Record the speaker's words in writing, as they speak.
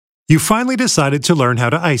You finally decided to learn how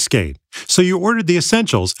to ice skate, so you ordered the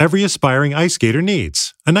essentials every aspiring ice skater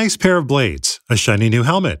needs: a nice pair of blades, a shiny new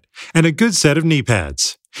helmet, and a good set of knee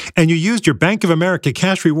pads. And you used your Bank of America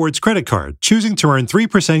Cash Rewards credit card, choosing to earn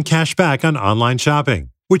 3% cash back on online shopping,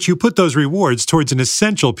 which you put those rewards towards an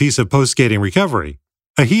essential piece of post-skating recovery: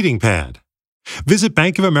 a heating pad. Visit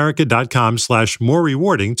bankofamerica.com/more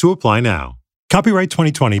rewarding to apply now. Copyright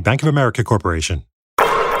 2020, Bank of America Corporation.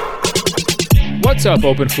 What's up,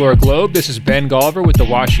 Open Floor Globe? This is Ben Golliver with the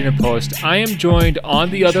Washington Post. I am joined on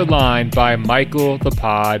the other line by Michael the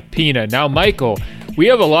Pod Pina. Now, Michael, we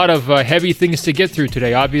have a lot of heavy things to get through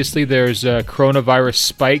today. Obviously, there's a coronavirus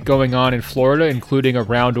spike going on in Florida, including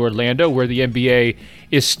around Orlando, where the NBA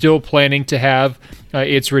is still planning to have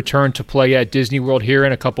its return to play at Disney World here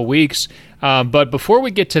in a couple weeks. But before we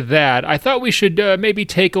get to that, I thought we should maybe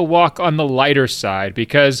take a walk on the lighter side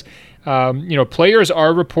because players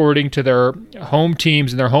are reporting to their home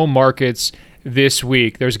teams and their home markets this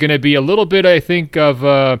week. There's going to be a little bit, I think, of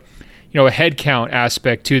a head count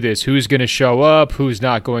aspect to this. Who's going to show up? Who's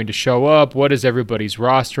not going to show up? What does everybody's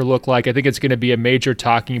roster look like? I think it's going to be a major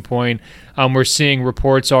talking point. We're seeing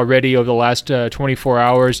reports already over the last 24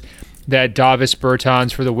 hours that Davis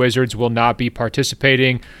Bertans for the Wizards will not be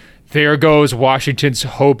participating. There goes Washington's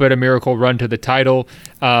hope at a miracle run to the title.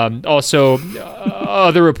 Also,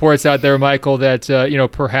 other reports out there, Michael, that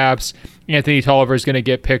perhaps Anthony Tolliver is going to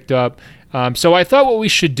get picked up. So I thought what we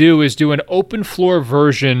should do is do an open floor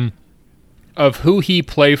version of who he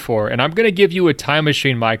play for. And I'm going to give you a time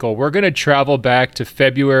machine, Michael. We're going to travel back to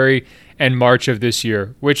February and March of this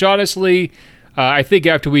year, which honestly, I think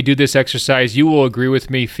after we do this exercise, you will agree with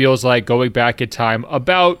me, feels like going back in time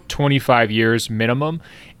about 25 years minimum.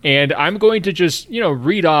 And I'm going to just,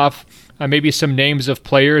 read off maybe some names of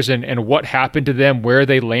players and what happened to them, where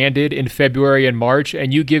they landed in February and March,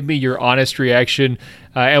 and you give me your honest reaction.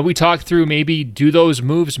 And we talk through maybe, do those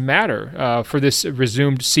moves matter for this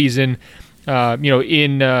resumed season,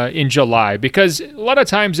 in July? Because a lot of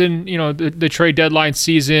times in, the trade deadline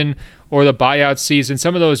season or the buyout season,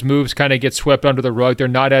 some of those moves kind of get swept under the rug. They're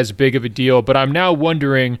not as big of a deal. But I'm now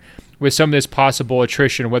wondering, with some of this possible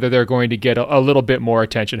attrition, whether they're going to get a little bit more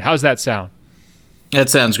attention. How's that sound? That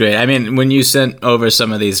sounds great. I mean, when you sent over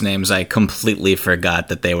some of these names, I completely forgot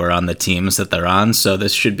that they were on the teams that they're on, so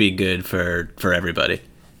this should be good for everybody.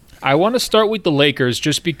 I want to start with the Lakers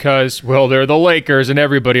just because, well, they're the Lakers, and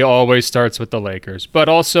everybody always starts with the Lakers. But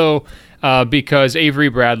also because Avery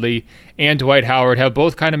Bradley and Dwight Howard have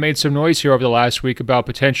both kind of made some noise here over the last week about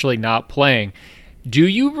potentially not playing. Do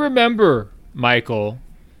you remember, Michael,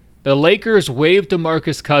 the Lakers waived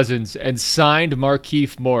DeMarcus Cousins and signed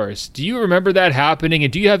Markieff Morris? Do you remember that happening?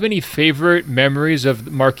 And do you have any favorite memories of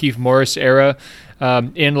the Markieff Morris era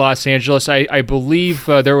in Los Angeles? I believe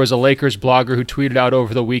there was a Lakers blogger who tweeted out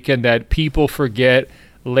over the weekend that people forget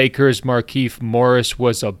Lakers Markieff Morris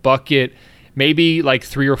was a bucket, maybe like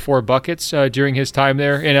 3 or 4 buckets during his time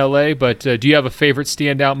there in LA. But do you have a favorite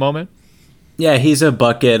standout moment? Yeah, he's a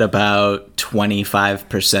bucket about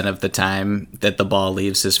 25% of the time that the ball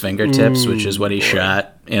leaves his fingertips, which is what he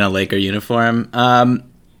shot in a Laker uniform.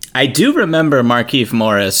 I do remember Markieff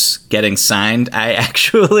Morris getting signed.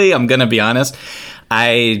 I'm going to be honest,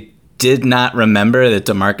 I did not remember that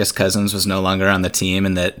DeMarcus Cousins was no longer on the team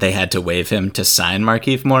and that they had to waive him to sign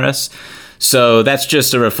Markieff Morris. So that's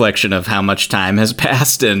just a reflection of how much time has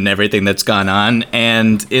passed and everything that's gone on.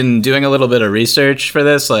 And in doing a little bit of research for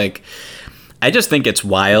this, I just think it's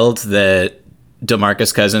wild that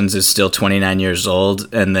DeMarcus Cousins is still 29 years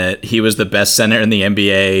old and that he was the best center in the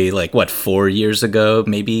NBA, 4 years ago,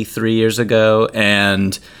 maybe 3 years ago.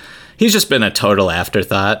 And he's just been a total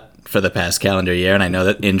afterthought for the past calendar year. And I know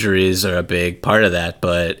that injuries are a big part of that,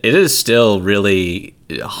 but it is still really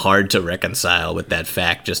hard to reconcile with that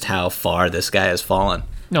fact, just how far this guy has fallen.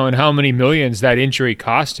 No, and how many millions that injury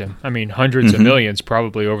cost him. I mean, hundreds of millions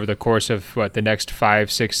probably over the course of the next 5,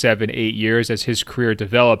 6, 7, 8 years as his career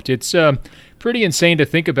developed. It's pretty insane to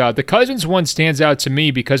think about. The Cousins one stands out to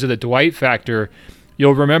me because of the Dwight factor.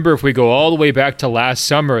 You'll remember if we go all the way back to last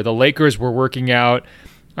summer, the Lakers were working out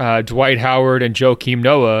Dwight Howard and Joakim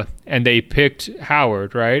Noah, and they picked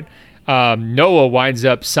Howard, right? Noah winds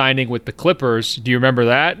up signing with the Clippers. Do you remember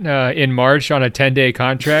that in March on a 10-day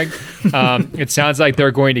contract? It sounds like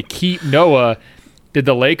they're going to keep Noah. Did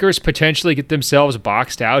the Lakers potentially get themselves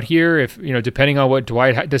boxed out here if, depending on what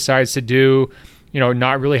Dwight decides to do,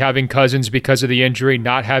 not really having Cousins because of the injury,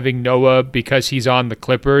 not having Noah because he's on the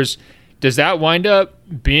Clippers? Does that wind up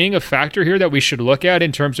being a factor here that we should look at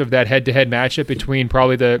in terms of that head-to-head matchup between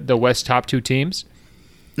probably the West top 2 teams?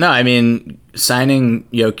 No, I mean, signing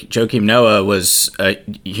Joakim Noah was a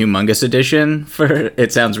humongous addition for.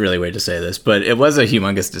 It sounds really weird to say this, but it was a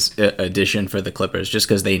humongous addition for the Clippers just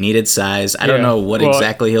because they needed size. I don't know what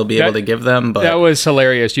exactly he'll be able to give them, but that was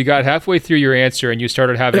hilarious. You got halfway through your answer and you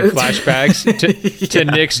started having flashbacks to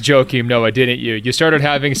Knicks Joakim Noah, didn't you? You started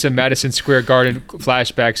having some Madison Square Garden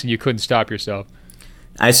flashbacks and you couldn't stop yourself.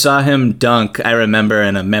 I saw him dunk, I remember,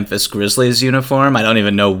 in a Memphis Grizzlies uniform. I don't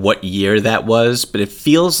even know what year that was, but it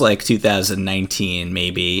feels like 2019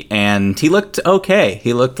 maybe. And he looked okay.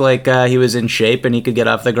 He looked like he was in shape and he could get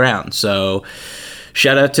off the ground. So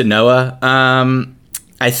shout out to Noah.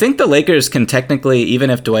 I think the Lakers can technically,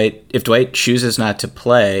 even if Dwight chooses not to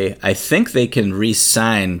play, I think they can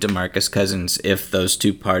re-sign DeMarcus Cousins if those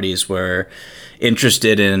two parties were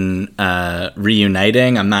interested in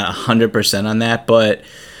reuniting. I'm not 100% on that, but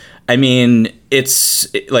I mean, it's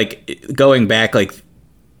like going back, like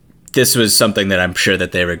this was something that I'm sure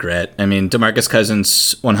that they regret. I mean, DeMarcus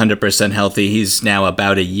Cousins 100% healthy. He's now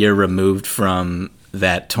about a year removed from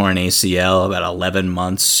that torn ACL, about 11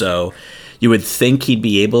 months. So you would think he'd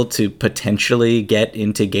be able to potentially get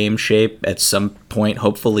into game shape at some point,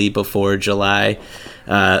 hopefully before July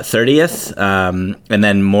 30th. And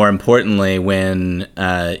then more importantly, when,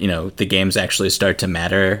 the games actually start to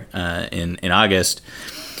matter in August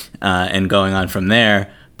and going on from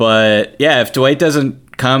there. But yeah, if Dwight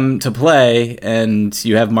doesn't come to play and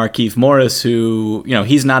you have Markieff Morris, who,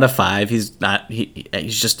 he's not a 5. He's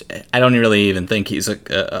just, I don't really even think he's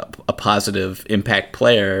a positive impact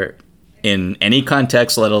player in any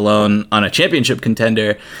context, let alone on a championship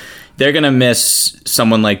contender. They're going to miss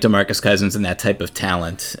someone like DeMarcus Cousins and that type of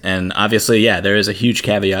talent. And obviously, yeah, there is a huge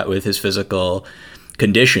caveat with his physical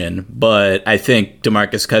condition, but I think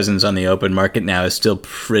DeMarcus Cousins on the open market now is still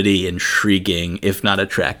pretty intriguing, if not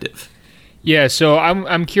attractive. Yeah, so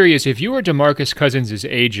I'm curious, if you were DeMarcus Cousins'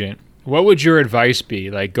 agent, what would your advice be?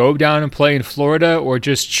 Like, go down and play in Florida, or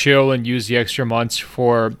just chill and use the extra months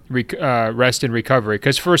for rest and recovery?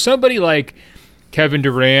 Because for somebody like Kevin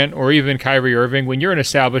Durant or even Kyrie Irving, when you're an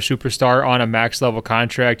established superstar on a max level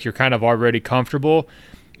contract, you're kind of already comfortable.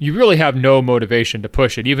 You really have no motivation to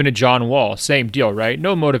push it. Even a John Wall, same deal, right?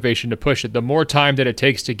 No motivation to push it. The more time that it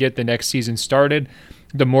takes to get the next season started,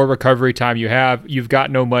 the more recovery time you have. You've got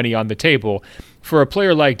no money on the table. For a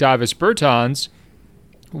player like Davis Bertans,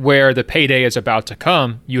 where the payday is about to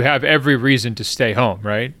come, you have every reason to stay home,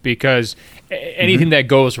 right? Because anything that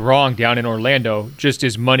goes wrong down in Orlando just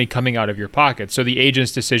is money coming out of your pocket. So the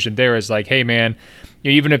agent's decision there is like, hey, man,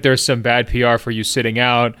 even if there's some bad PR for you sitting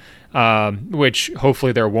out, which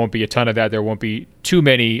hopefully there won't be a ton of that. There won't be too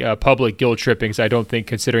many public guilt trippings, I don't think,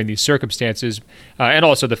 considering these circumstances. And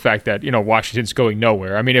also the fact that, Washington's going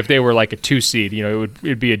nowhere. I mean, if they were like a 2 seed,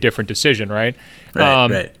 it'd be a different decision, right?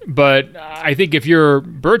 Right. But I think if you're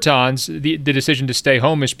Bertans, the decision to stay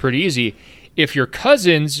home is pretty easy. If you're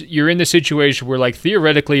Cousins, you're in the situation where, like,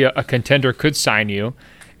 theoretically a contender could sign you,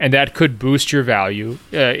 and that could boost your value.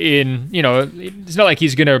 It's not like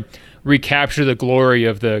he's going to recapture the glory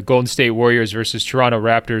of the Golden State Warriors versus Toronto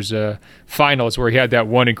Raptors finals, where he had that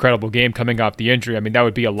one incredible game coming off the injury. I mean, that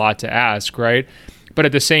would be a lot to ask, right? But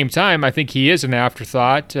at the same time, I think he is an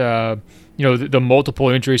afterthought. The multiple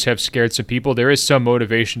injuries have scared some people. There is some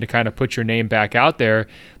motivation to kind of put your name back out there.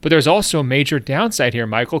 But there's also a major downside here,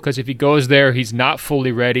 Michael, because if he goes there, he's not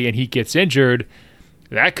fully ready and he gets injured,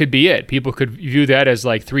 that could be it. People could view that as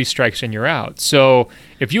like 3 strikes and you're out. So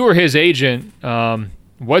if you were his agent,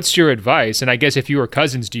 what's your advice? And I guess if you were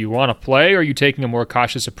Cousins, do you want to play, or are you taking a more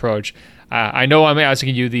cautious approach? I know I'm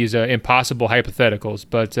asking you these impossible hypotheticals,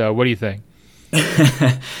 but what do you think?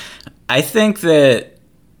 I think that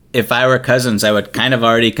if I were Cousins, I would kind of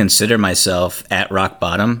already consider myself at rock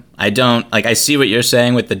bottom. I see what you're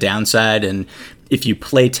saying with the downside, and if you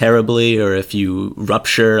play terribly or if you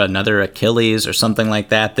rupture another Achilles or something like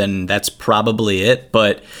that, then that's probably it.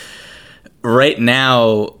 But right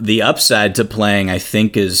now, the upside to playing, I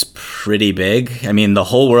think, is pretty big. I mean, the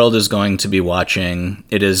whole world is going to be watching.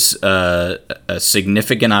 It is a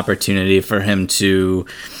significant opportunity for him to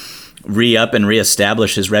re-up and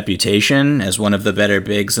reestablish his reputation as one of the better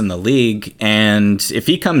bigs in the league. And if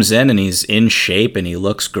he comes in and he's in shape and he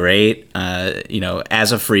looks great,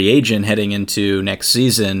 as a free agent heading into next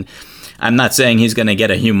season, I'm not saying he's going to get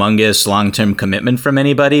a humongous long-term commitment from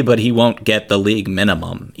anybody, but he won't get the league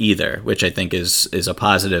minimum either, which I think is a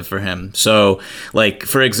positive for him. So, like,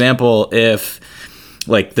 for example, if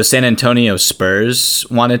like the San Antonio Spurs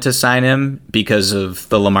wanted to sign him because of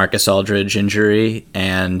the LaMarcus Aldridge injury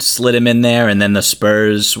and slid him in there, and then the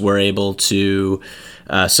Spurs were able to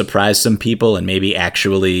surprise some people and maybe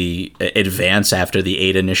actually advance after the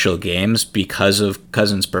 8 initial games because of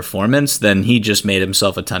Cousins' performance, then he just made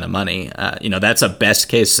himself a ton of money. That's a best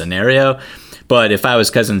case scenario. But if I was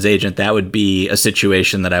Cousins' agent, that would be a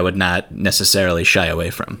situation that I would not necessarily shy away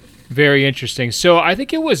from. Very interesting. So I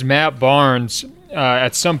think it was Matt Barnes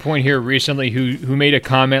at some point here recently who made a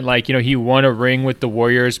comment like, he won a ring with the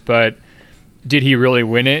Warriors, but did he really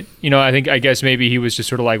win it? I guess maybe he was just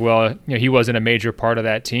sort of like, well, he wasn't a major part of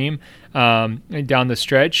that team down the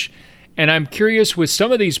stretch. And I'm curious with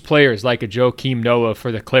some of these players like a Joakim Noah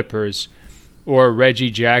for the Clippers or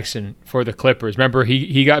Reggie Jackson for the Clippers. Remember,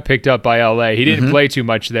 he got picked up by LA. He didn't play too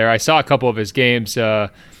much there. I saw a couple of his games.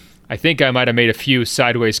 I think I might have made a few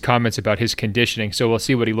sideways comments about his conditioning, so we'll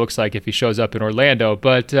see what he looks like if he shows up in Orlando.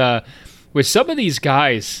 But with some of these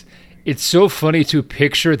guys, it's so funny to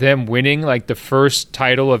picture them winning like the first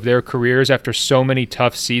title of their careers after so many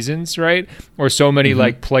tough seasons, right? Or so many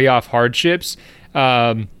like playoff hardships.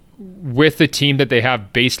 With the team that they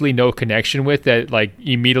have basically no connection with, that like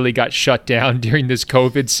immediately got shut down during this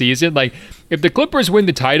COVID season. Like if the Clippers win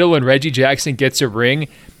the title and Reggie Jackson gets a ring,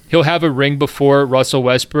 he'll have a ring before Russell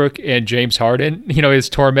Westbrook and James Harden, his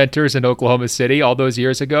tormentors in Oklahoma City all those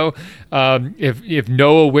years ago. If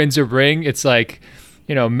Noah wins a ring, it's like,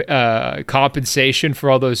 compensation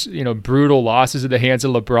for all those, brutal losses at the hands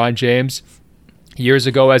of LeBron James years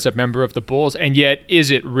ago as a member of the Bulls. And yet,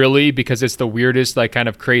 is it really? Because it's the weirdest, like kind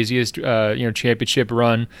of craziest, championship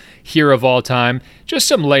run here of all time. Just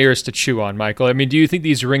some layers to chew on, Michael. I mean, do you think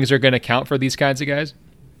these rings are going to count for these kinds of guys?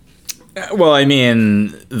 Well, I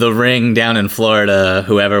mean, the ring down in Florida,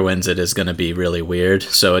 whoever wins it is going to be really weird,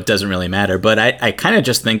 so it doesn't really matter. But I kind of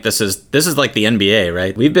just think this is like the NBA,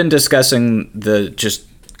 right? We've been discussing the just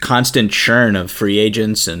constant churn of free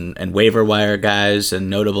agents and waiver wire guys and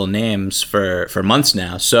notable names for months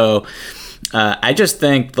now. So I just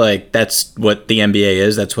think like that's what the NBA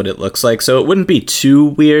is. That's what it looks like. So it wouldn't be too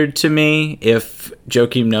weird to me if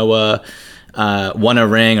Joakim Noah won a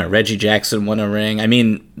ring or Reggie Jackson won a ring. I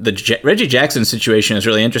mean, the Reggie Jackson situation is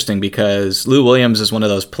really interesting because Lou Williams is one of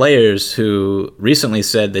those players who recently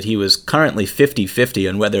said that he was currently 50-50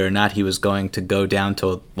 on whether or not he was going to go down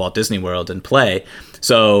to Walt Disney World and play.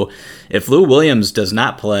 So if Lou Williams does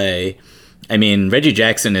not play, I mean, Reggie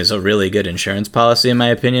Jackson is a really good insurance policy in my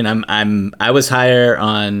opinion. I was higher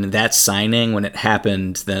on that signing when it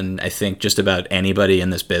happened than I think just about anybody in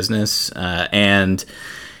this business. And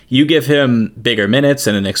you give him bigger minutes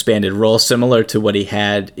and an expanded role similar to what he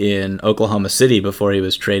had in Oklahoma City before he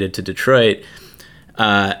was traded to Detroit.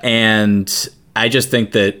 And I just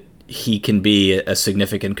think that he can be a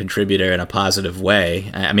significant contributor in a positive way.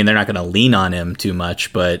 I mean, they're not going to lean on him too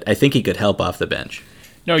much, but I think he could help off the bench.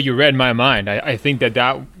 No, you read my mind. I think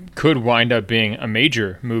that could wind up being a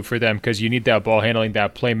major move for them because you need that ball handling,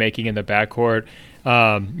 that playmaking in the backcourt.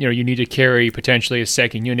 You need to carry potentially a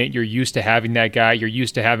second unit. You're used to having that guy. You're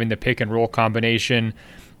used to having the pick and roll combination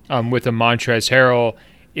with a Montrezl Harrell.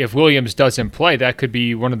 If Williams doesn't play, that could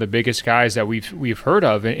be one of the biggest guys that we've heard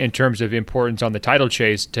of in terms of importance on the title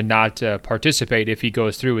chase to not participate if he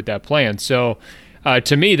goes through with that plan. So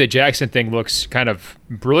to me, the Jackson thing looks kind of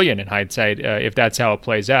brilliant in hindsight if that's how it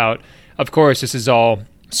plays out. Of course, this is all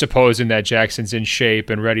supposing that Jackson's in shape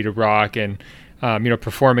and ready to rock and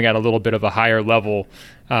performing at a little bit of a higher level,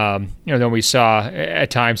 than we saw at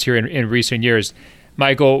times here in recent years.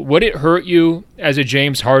 Michael, would it hurt you as a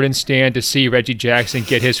James Harden stan to see Reggie Jackson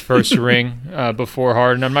get his first ring before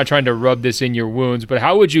Harden? I'm not trying to rub this in your wounds, but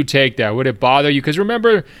how would you take that? Would it bother you? Because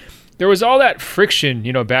remember, there was all that friction,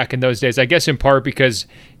 back in those days, I guess in part because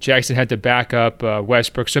Jackson had to back up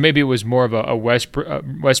Westbrook. So maybe it was more of a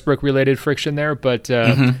Westbrook-related friction there. But,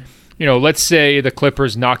 let's say the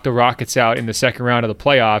Clippers knock the Rockets out in the second round of the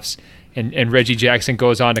playoffs and Reggie Jackson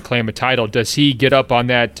goes on to claim a title. Does he get up on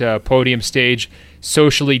that podium stage,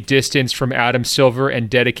 socially distanced from Adam Silver, and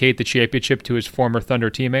dedicate the championship to his former Thunder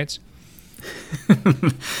teammates?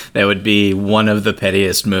 That would be one of the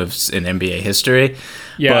pettiest moves in NBA history.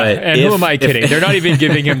 Yeah, but who am I kidding? They're not even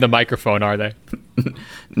giving him the microphone, are they?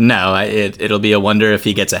 No, it'll be a wonder if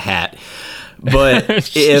he gets a hat. But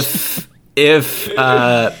if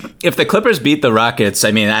the Clippers beat the Rockets,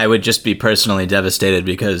 I mean, I would just be personally devastated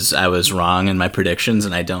because I was wrong in my predictions,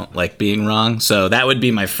 and I don't like being wrong. So that would be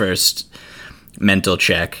my first mental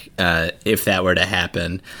check if that were to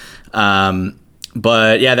happen.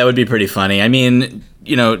 But yeah, that would be pretty funny. I mean,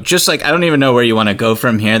 just like, I don't even know where you want to go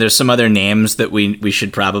from here. There's some other names that we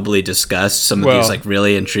should probably discuss. Some of these like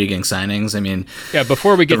really intriguing signings. I mean, yeah,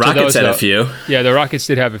 before we get to those, the Rockets had a few. Yeah, the Rockets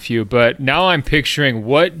did have a few, but now I'm picturing,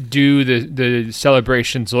 what do the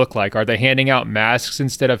celebrations look like? Are they handing out masks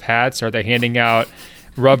instead of hats? Are they handing out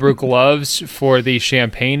rubber gloves for the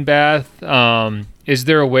champagne bath? Is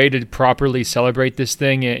there a way to properly celebrate this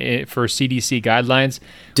thing for CDC guidelines?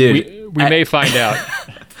 Dude, we may find out.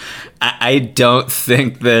 I don't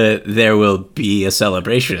think that there will be a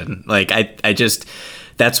celebration. Like, I just,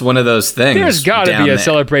 that's one of those things. There's got to be a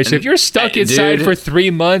celebration. If you're stuck inside for 3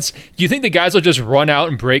 months, do you think the guys will just run out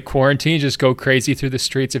and break quarantine, just go crazy through the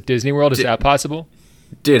streets of Disney World? Is that possible?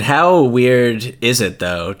 Dude, how weird is it,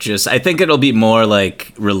 though? I think it'll be more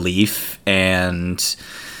like relief and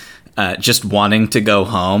just wanting to go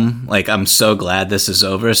home. Like, I'm so glad this is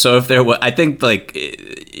over. So if there was, I think, like,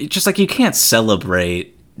 just like, you can't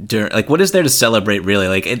celebrate during, like, what is there to celebrate, really?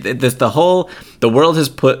 Like, the world has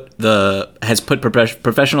put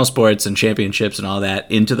professional sports and championships and all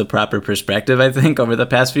that into the proper perspective, I think, over the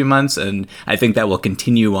past few months, and I think that will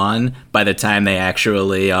continue on by the time they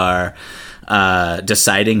actually are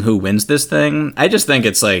deciding who wins this thing. I just think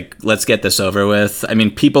it's like, let's get this over with. I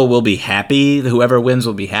mean, people will be happy. Whoever wins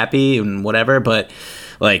will be happy and whatever, but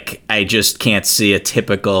like, I just can't see a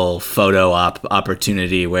typical photo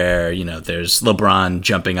opportunity where, there's LeBron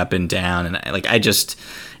jumping up and down. And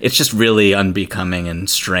it's just really unbecoming and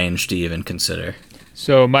strange to even consider.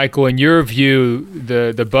 So, Michael, in your view,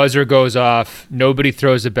 the buzzer goes off, nobody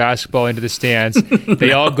throws a basketball into the stands.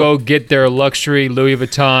 They all go get their luxury Louis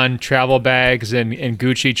Vuitton travel bags and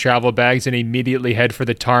Gucci travel bags and immediately head for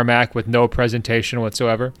the tarmac with no presentation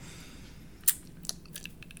whatsoever?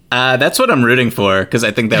 That's what I'm rooting for, because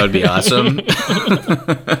I think that would be awesome.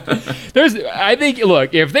 I think,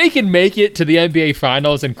 look, if they can make it to the NBA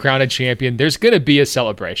Finals and crown a champion, there's going to be a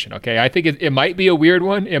celebration, okay? I think it might be a weird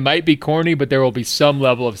one. It might be corny, but there will be some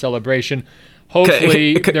level of celebration.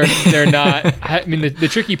 Hopefully, they're not. I mean, the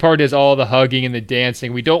tricky part is all the hugging and the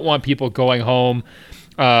dancing. We don't want people going home,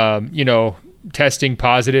 testing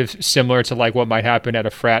positive, similar to like what might happen at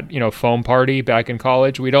a frat, foam party back in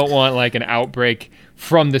college. We don't want like an outbreak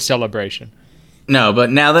from the celebration. No, but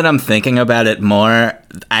now that I'm thinking about it more,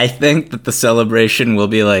 I think that the celebration will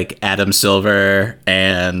be like Adam Silver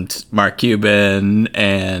and Mark Cuban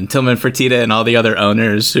and Tillman Fertitta and all the other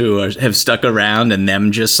owners who have stuck around, and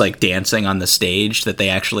them just like dancing on the stage that they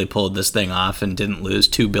actually pulled this thing off and didn't lose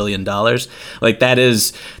 $2 billion. Like,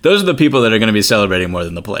 those are the people that are going to be celebrating more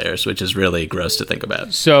than the players, which is really gross to think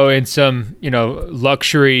about. So in some,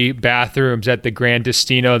 luxury bathrooms at the Grand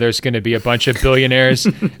Destino, there's going to be a bunch of billionaires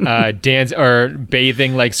dance or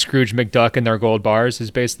bathing like Scrooge McDuck in their gold bars, is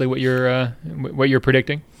basically what you're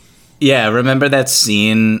predicting. Yeah, remember that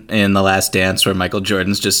scene in The Last Dance where Michael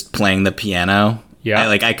Jordan's just playing the piano? Yeah.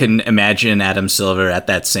 I can imagine Adam Silver at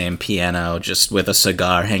that same piano, just with a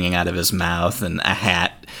cigar hanging out of his mouth and a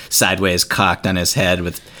hat sideways cocked on his head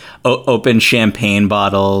with open champagne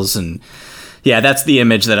bottles. And yeah, that's the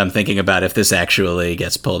image that I'm thinking about if this actually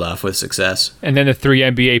gets pulled off with success. And then the 3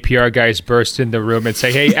 NBA PR guys burst in the room and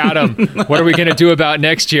say, "Hey, Adam, what are we going to do about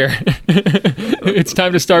next year? It's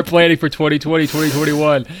time to start planning for 2020,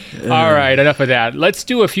 2021. All right, enough of that. Let's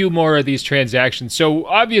do a few more of these transactions. So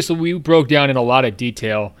obviously we broke down in a lot of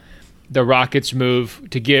detail the Rockets move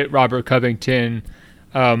to get Robert Covington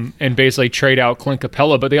and basically trade out Clint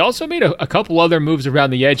Capella, but they also made a couple other moves around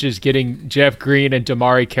the edges, getting Jeff Green and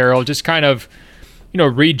Damari Carroll, just kind of,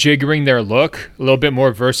 rejiggering their look, a little bit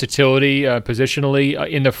more versatility positionally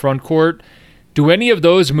in the front court. Do any of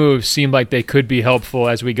those moves seem like they could be helpful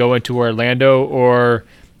as we go into Orlando, or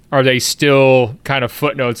are they still kind of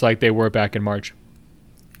footnotes like they were back in March?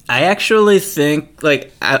 I actually think,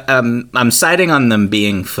 like, I'm siding on them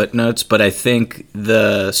being footnotes, but I think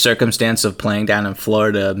the circumstance of playing down in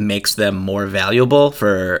Florida makes them more valuable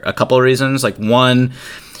for a couple of reasons. Like, one,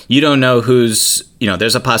 you don't know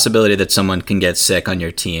there's a possibility that someone can get sick on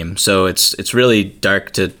your team. So it's really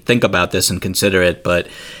dark to think about this and consider it, but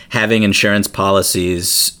having insurance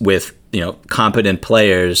policies with competent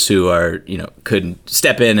players who are, could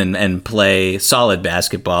step in and play solid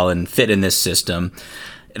basketball and fit in this system,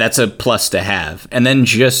 that's a plus to have. And then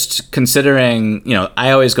just considering,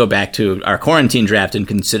 I always go back to our quarantine draft and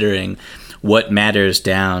considering what matters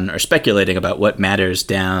down, or speculating about what matters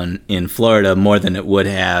down in Florida more than it would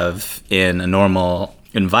have in a normal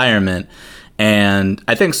environment. And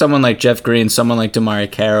I think someone like Jeff Green, someone like Damari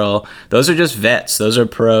Carroll, those are just vets. Those are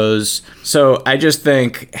pros. So I just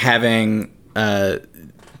think having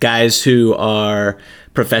guys who are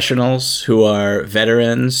professionals, who are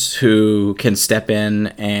veterans, who can step in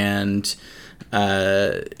and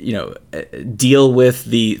deal with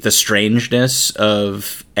the strangeness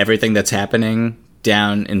of everything that's happening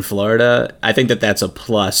down in Florida. I think that that's a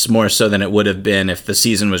plus, more so than it would have been if the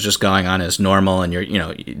season was just going on as normal and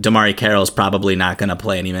DeMarre Carroll's probably not going to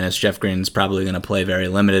play any minutes. Jeff Green's probably going to play very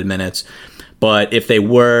limited minutes. But if they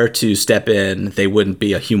were to step in, they wouldn't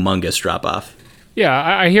be a humongous drop-off. Yeah,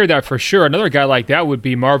 I hear that for sure. Another guy like that would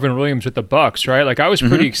be Marvin Williams with the Bucks, right? Like, I was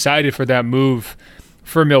pretty excited for that move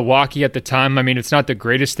for Milwaukee at the time. I mean, it's not the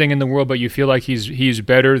greatest thing in the world, but you feel like he's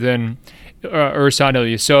better than Ersan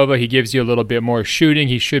Ilyasova. He gives you a little bit more shooting.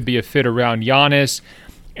 He should be a fit around Giannis.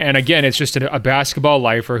 And again, it's just a basketball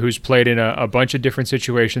lifer who's played in a bunch of different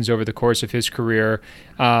situations over the course of his career,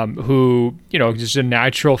 who, just a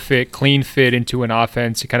natural fit, clean fit into an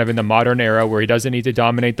offense kind of in the modern era where he doesn't need to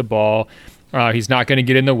dominate the ball. He's not going to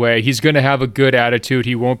get in the way. He's going to have a good attitude.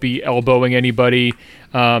 He won't be elbowing anybody,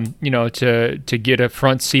 to get a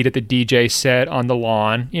front seat at the DJ set on the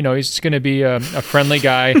lawn. He's just going to be a friendly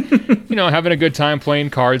guy, having a good time playing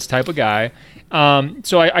cards type of guy.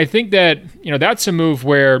 So I think that, that's a move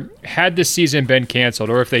where had the season been canceled,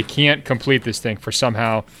 or if they can't complete this thing for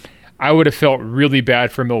somehow, I would have felt really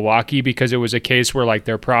bad for Milwaukee, because it was a case where like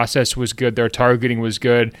their process was good, their targeting was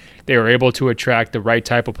good, they were able to attract the right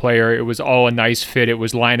type of player. It was all a nice fit. It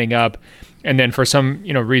was lining up, and then for some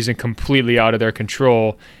reason completely out of their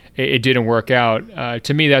control, it didn't work out.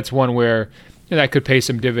 To me, that's one where that could pay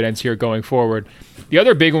some dividends here going forward. The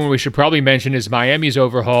other big one we should probably mention is Miami's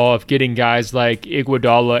overhaul of getting guys like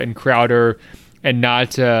Iguodala and Crowder, and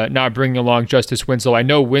not bringing along Justice Winslow. I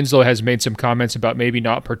know Winslow has made some comments about maybe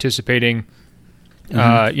not participating,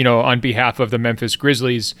 on behalf of the Memphis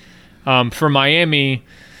Grizzlies. For Miami,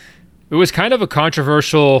 it was kind of a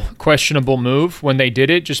controversial, questionable move when they did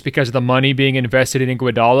it, just because of the money being invested in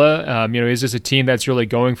Iguodala. Is this a team that's really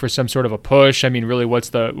going for some sort of a push? I mean, really, what's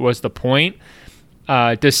the point?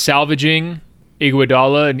 Does salvaging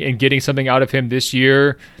Iguodala and getting something out of him this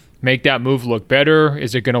year make that move look better?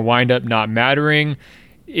 Is it going to wind up not mattering?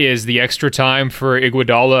 Is the extra time for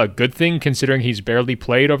Iguodala a good thing, considering he's barely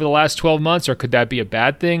played over the last 12 months, or could that be a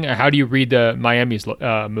bad thing? How do you read the Miami's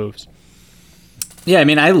moves? Yeah, I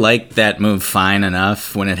mean, I liked that move fine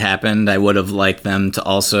enough when it happened. I would have liked them to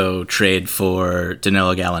also trade for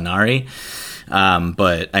Danilo Gallinari,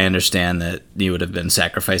 but I understand that you would have been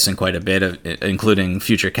sacrificing quite a bit, including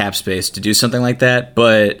future cap space, to do something like that.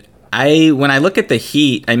 But when I look at the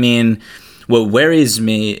Heat, I mean, what worries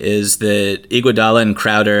me is that Iguodala and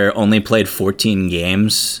Crowder only played 14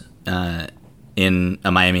 games in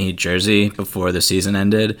a Miami Heat jersey before the season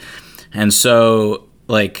ended. And so,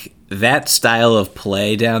 like, that style of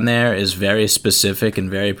play down there is very specific and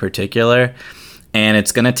very particular, and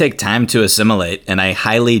it's going to take time to assimilate. And I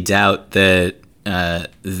highly doubt that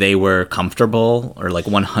they were comfortable, or like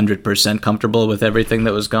 100% comfortable with everything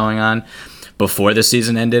that was going on before the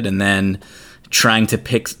season ended, and then trying to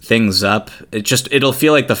pick things up. It'll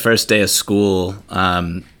feel like the first day of school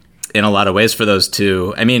in a lot of ways for those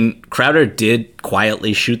two. I mean, Crowder did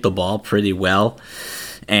quietly shoot the ball pretty well,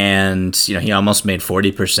 and he almost made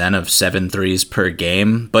 40% of 7 threes per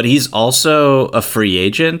game, but he's also a free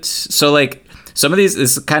agent. So like some of these,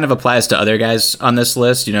 this kind of applies to other guys on this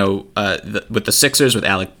list, with the Sixers, with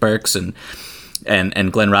Alec Burks and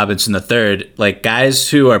Glenn Robinson III, like guys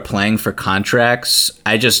who are playing for contracts,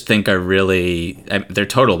 I just think are really, they're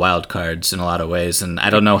total wild cards in a lot of ways. And I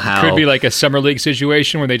don't know how. Could be like a summer league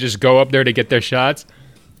situation where they just go up there to get their shots.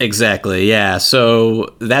 Exactly, yeah.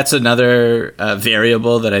 So that's another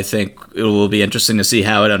variable that I think it will be interesting to see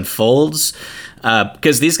how it unfolds,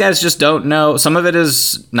 because these guys just don't know. Some of it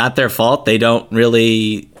is not their fault. They don't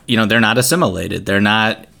really, they're not assimilated. They're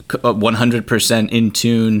not 100% in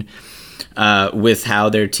tune with how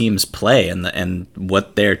their teams play and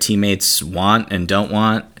what their teammates want and don't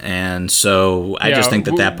want. And so I just think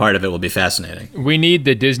that part of it will be fascinating. We need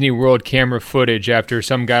the Disney World camera footage after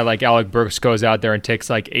some guy like Alec Burks goes out there and takes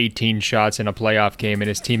like 18 shots in a playoff game, and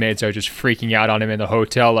his teammates are just freaking out on him in the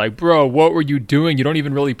hotel like, bro, what were you doing? You don't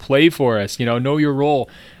even really play for us. Know your role.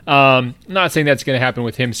 Not saying that's going to happen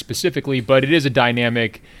with him specifically, but it is a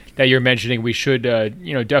dynamic that you're mentioning we should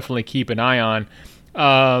definitely keep an eye on.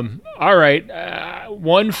 All right.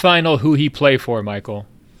 One final who he play for, Michael.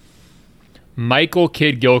 Michael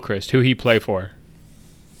Kidd-Gilchrist, who he play for.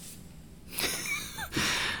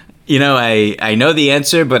 I know the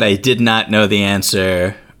answer, but I did not know the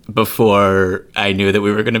answer before I knew that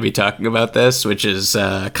we were going to be talking about this, which is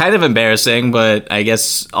kind of embarrassing, but I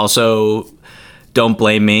guess also don't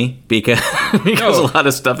blame me because a lot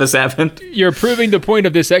of stuff has happened. You're proving the point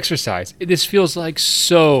of this exercise. This feels like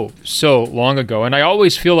so long ago. And I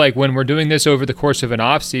always feel like when we're doing this over the course of an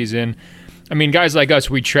off season, I mean, guys like us,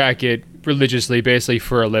 we track it religiously, basically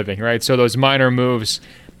for a living, right? So those minor moves,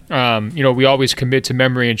 we always commit to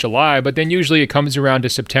memory in July, but then usually it comes around to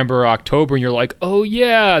September or October, and you're like, oh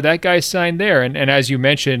yeah, that guy signed there. And as you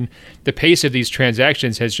mentioned, the pace of these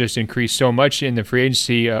transactions has just increased so much in the free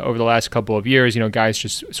agency over the last couple of years. Guys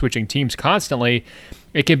just switching teams constantly.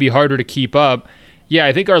 It can be harder to keep up. Yeah,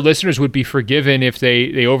 I think our listeners would be forgiven if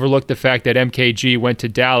they overlooked the fact that MKG went to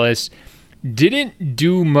Dallas. Didn't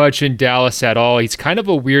do much in Dallas at all. He's kind of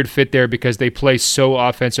a weird fit there because they play so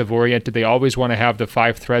offensive oriented. They always want to have the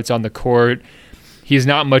 5 threats on the court. He's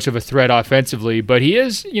not much of a threat offensively, but he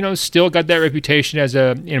is, still got that reputation as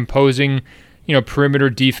an imposing, perimeter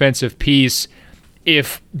defensive piece.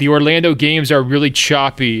 If the Orlando games are really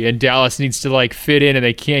choppy and Dallas needs to fit in and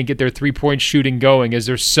they can't get their 3-point shooting going, is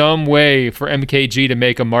there some way for MKG to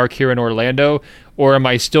make a mark here in Orlando? Or am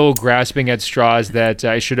I still grasping at straws that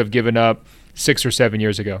I should have given up 6 or 7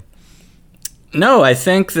 years ago? No, I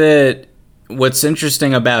think that what's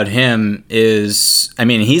interesting about him is,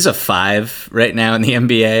 he's a 5 right now in the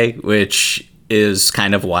NBA, which is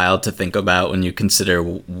kind of wild to think about when you consider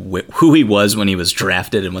who he was when he was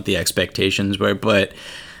drafted and what the expectations were. But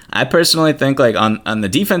I personally think on the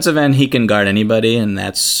defensive end, he can guard anybody, and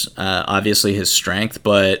that's obviously his strength.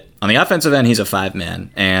 But on the offensive end, he's a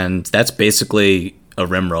 5-man, and that's basically a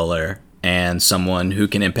rim roller and someone who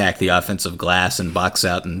can impact the offensive glass and box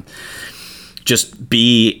out and just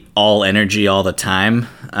be all energy all the time.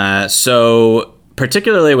 So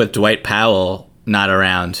particularly with Dwight Powell not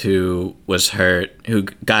around, who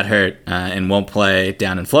got hurt and won't play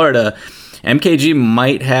down in Florida, MKG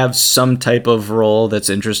might have some type of role that's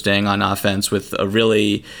interesting on offense with a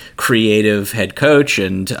really creative head coach.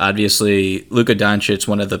 And obviously Luka Doncic,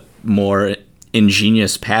 one of the more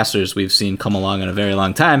ingenious passers we've seen come along in a very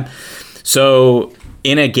long time. So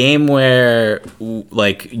in a game where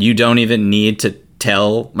you don't even need to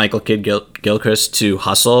tell Michael Kidd-Gilchrist to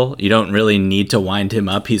hustle, you don't really need to wind him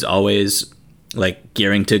up. He's always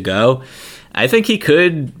gearing to go. I think he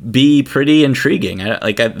could be pretty intriguing.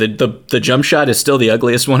 The jump shot is still the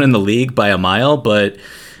ugliest one in the league by a mile, but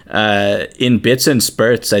in bits and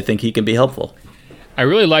spurts, I think he can be helpful. I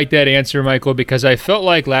really like that answer, Michael, because I felt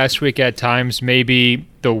like last week at times maybe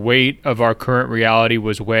the weight of our current reality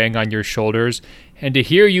was weighing on your shoulders. And to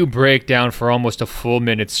hear you break down for almost a full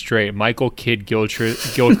minute straight Michael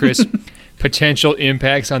Kidd-Gilchrist potential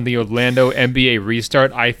impacts on the Orlando NBA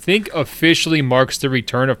restart, I think officially marks the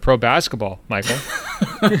return of pro basketball, Michael.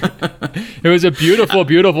 It was a beautiful,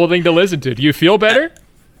 beautiful thing to listen to. Do you feel better?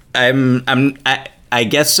 I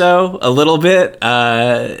guess so, a little bit.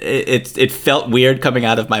 It felt weird coming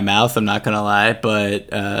out of my mouth, I'm not going to lie, but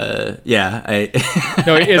yeah.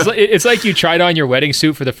 No, it's like you tried on your wedding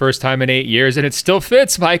suit for the first time in 8 years, and it still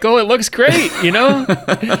fits, Michael. It looks great,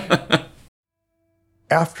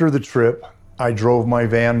 After the trip, I drove my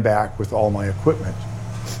van back with all my equipment.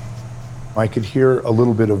 I could hear a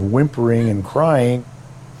little bit of whimpering and crying.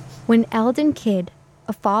 When Eldon Kidd,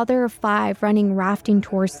 a father of 5 running rafting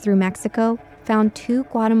tours through Mexico, found 2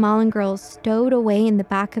 Guatemalan girls stowed away in the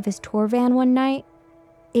back of his tour van one night,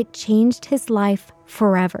 it changed his life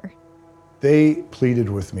forever. They pleaded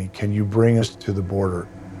with me, "Can you bring us to the border?"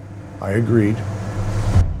 I agreed.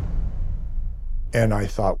 And I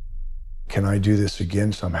thought, can I do this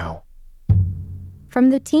again somehow?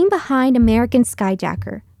 From the team behind American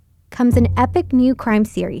Skyjacker comes an epic new crime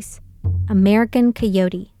series, American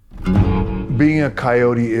Coyote. Being a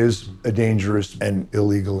coyote is a dangerous and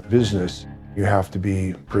illegal business. You have to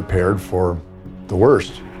be prepared for the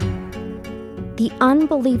worst. The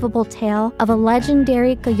unbelievable tale of a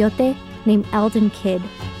legendary coyote named Eldon Kidd.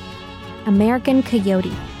 American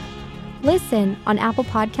Coyote. Listen on Apple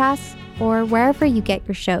Podcasts or wherever you get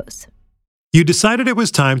your shows. You decided it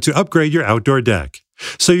was time to upgrade your outdoor deck,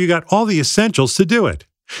 so you got all the essentials to do it.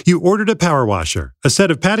 You ordered a power washer, a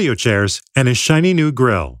set of patio chairs, and a shiny new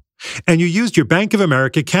grill. And you used your Bank of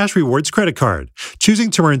America Cash Rewards credit card,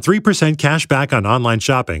 choosing to earn 3% cash back on online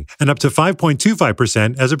shopping and up to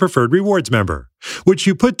 5.25% as a preferred rewards member, which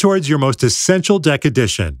you put towards your most essential deck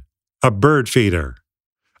addition, a bird feeder.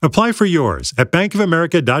 Apply for yours at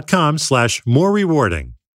bankofamerica.com/more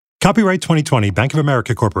rewarding. Copyright 2020, Bank of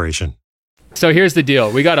America Corporation. So here's the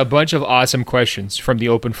deal. We got a bunch of awesome questions from the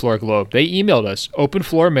Open Floor Globe. They emailed us,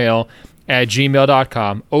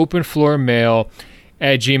 openfloormail@gmail.com,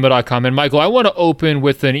 openfloormail@gmail.com. And Michael, I want to open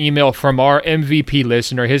with an email from our MVP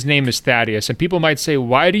listener. His name is Thaddeus. And people might say,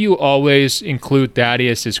 why do you always include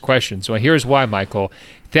Thaddeus's questions? Well, here's why, Michael.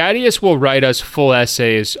 Thaddeus will write us full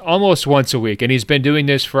essays almost once a week, and he's been doing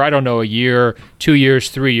this for, a year, 2 years,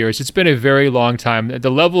 3 years. It's been a very long time. The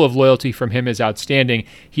level of loyalty from him is outstanding.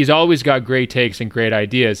 He's always got great takes and great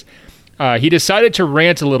ideas. He decided to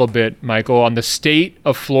rant a little bit, Michael, on the state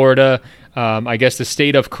of Florida, the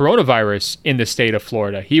state of coronavirus in the state of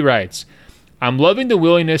Florida. He writes, "I'm loving the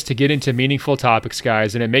willingness to get into meaningful topics,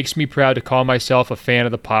 guys, and it makes me proud to call myself a fan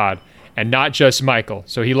of the pod. And not just Michael."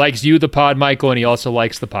 So he likes you, the pod, Michael, and he also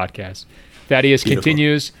likes the podcast. Thaddeus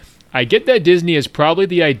continues, "I get that Disney is probably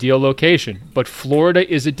the ideal location, but Florida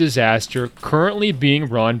is a disaster currently being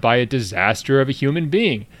run by a disaster of a human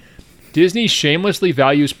being. Disney shamelessly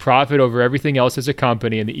values profit over everything else as a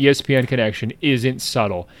company, and the ESPN connection isn't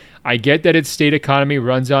subtle. I get that its state economy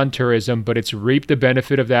runs on tourism, but it's reaped the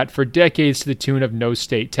benefit of that for decades to the tune of no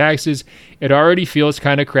state taxes. It already feels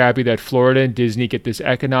kind of crappy that Florida and Disney get this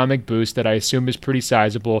economic boost that I assume is pretty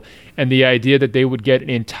sizable, and the idea that they would get an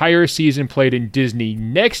entire season played in Disney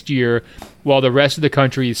next year while the rest of the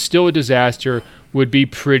country is still a disaster would be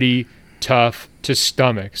pretty tough to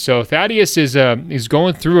stomach." So Thaddeus is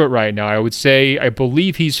going through it right now. I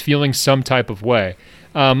believe he's feeling some type of way.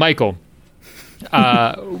 Michael,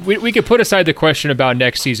 we could put aside the question about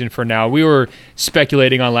next season for now. We were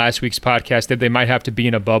speculating on last week's podcast that they might have to be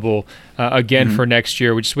in a bubble again for next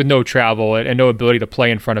year, which is with no travel and no ability to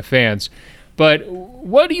play in front of fans. But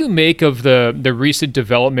what do you make of the recent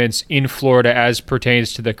developments in Florida as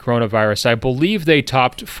pertains to the coronavirus? I believe they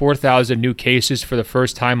topped 4,000 new cases for the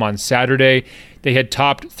first time on Saturday. They had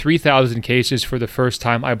topped 3,000 cases for the first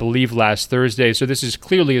time, I believe, last Thursday. So this is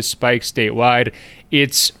clearly a spike statewide.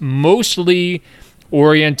 It's mostly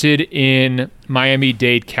oriented in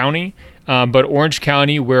Miami-Dade County, but Orange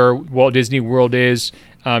County, where Walt Disney World is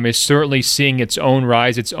certainly seeing its own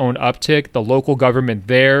rise, its own uptick. The local government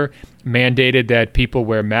there mandated that people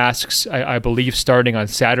wear masks, I believe, starting on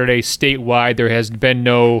Saturday. Statewide, there has been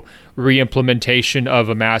no re-implementation of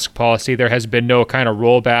a mask policy. There has been no kind of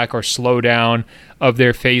rollback or slowdown of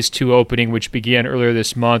their phase 2 opening, which began earlier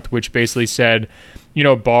this month, which basically said,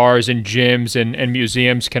 bars and gyms and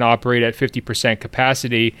museums can operate at 50%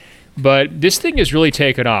 capacity. But this thing has really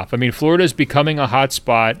taken off. I mean, Florida is becoming a hot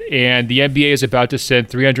spot, and the NBA is about to send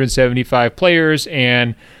 375 players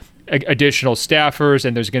and additional staffers,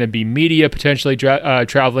 and there's going to be media potentially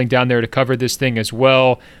traveling down there to cover this thing as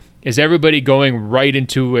well. Is everybody going right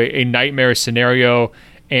into a nightmare scenario?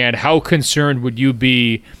 And how concerned would you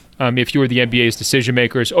be if you were the NBA's decision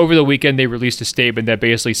makers? Over the weekend, they released a statement that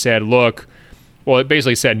basically said, look, well, it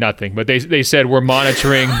basically said nothing, but they said we're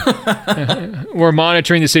monitoring we're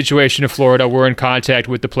monitoring the situation in Florida. We're in contact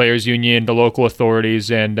with the players union, the local authorities,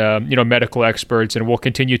 and medical experts, and we'll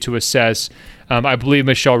continue to assess. I believe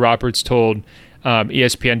Michelle Roberts told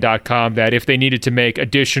ESPN.com that if they needed to make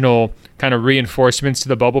additional kind of reinforcements to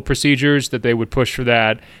the bubble procedures, that they would push for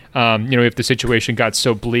that. If the situation got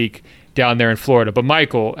so bleak down there in Florida. But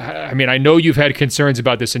Michael, I mean, I know you've had concerns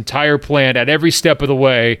about this entire plan at every step of the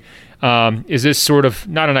way. Is this sort of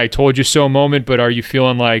not an I told you so moment, but are you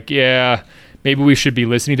feeling like, yeah, maybe we should be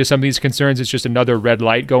listening to some of these concerns? It's just another red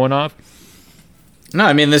light going off? No,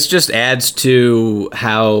 I mean, this just adds to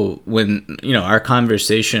how when, our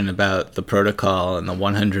conversation about the protocol and the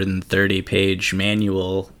 130-page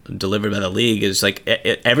manual delivered by the league is like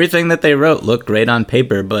everything that they wrote looked great on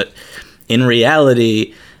paper, but in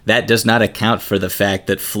reality, that does not account for the fact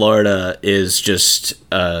that Florida is just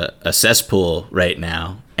a cesspool right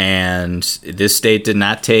now. And this state did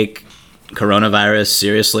not take coronavirus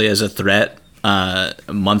seriously as a threat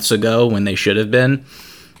months ago when they should have been.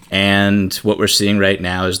 And what we're seeing right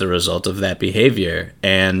now is the result of that behavior.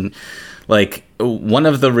 And like one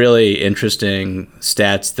of the really interesting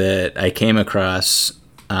stats that I came across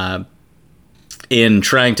in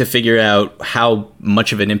trying to figure out how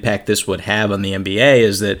much of an impact this would have on the NBA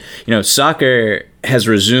is that, soccer has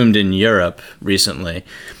resumed in Europe recently.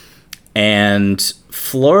 And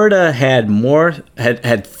Florida had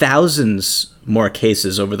thousands more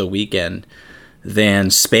cases over the weekend than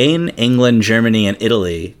Spain, England, Germany, and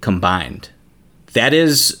Italy combined. That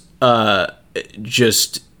is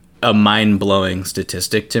just a mind-blowing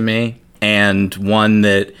statistic to me, and one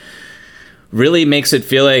that really makes it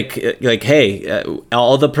feel like hey,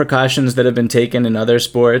 all the precautions that have been taken in other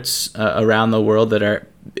sports around the world that are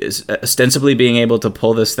ostensibly being able to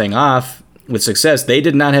pull this thing off with success, they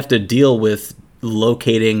did not have to deal with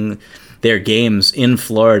locating their games in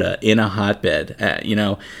Florida in a hotbed.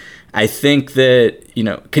 I think that,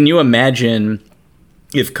 can you imagine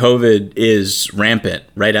if COVID is rampant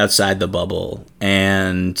right outside the bubble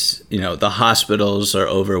and, the hospitals are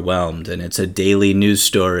overwhelmed and it's a daily news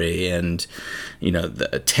story and,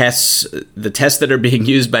 the tests that are being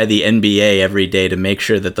used by the NBA every day to make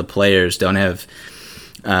sure that the players don't have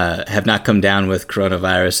not come down with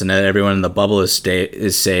coronavirus and that everyone in the bubble is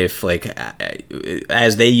safe. Like,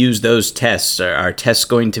 as they use those tests, are tests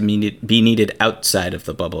going to be needed outside of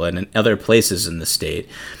the bubble and in other places in the state?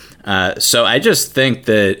 So I just think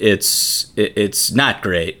that it's not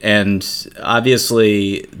great. And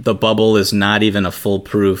obviously the bubble is not even a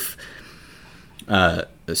foolproof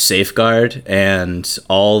safeguard, and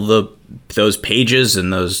all those pages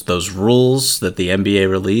and those rules that the NBA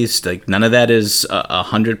released, like, none of that is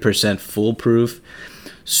 100% foolproof.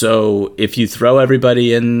 So if you throw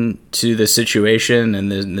everybody into the situation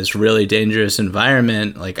and in this really dangerous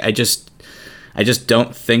environment, like, I just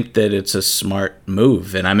don't think that it's a smart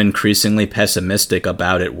move, and I'm increasingly pessimistic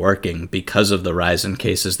about it working because of the rise in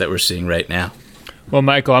cases that we're seeing right now. Well,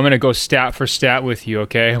 Michael, I'm going to go stat for stat with you,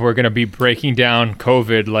 okay? We're going to be breaking down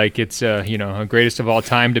COVID like it's a greatest of all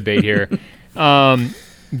time debate here.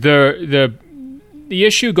 The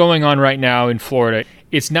issue going on right now in Florida,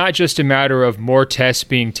 it's not just a matter of more tests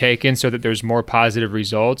being taken so that there's more positive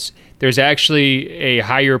results. There's actually a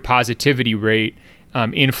higher positivity rate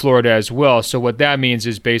in Florida as well. So what that means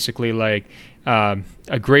is basically like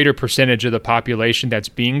a greater percentage of the population that's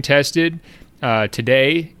being tested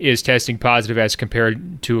today is testing positive as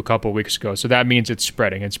compared to a couple of weeks ago. So that means it's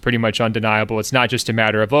spreading. It's pretty much undeniable. It's not just a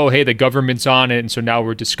matter of, oh, hey, the government's on it, and so now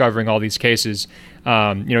we're discovering all these cases.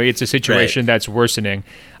 It's a situation that's worsening.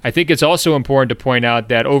 I think it's also important to point out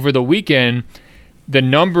that over the weekend, the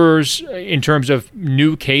numbers in terms of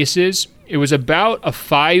new cases, it was about a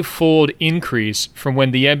 5-fold increase from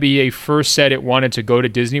when the NBA first said it wanted to go to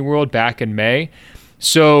Disney World back in May.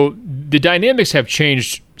 So the dynamics have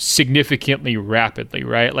changed significantly rapidly,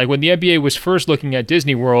 right? Like when the NBA was first looking at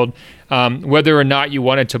Disney World, whether or not you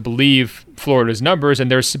wanted to believe Florida's numbers, and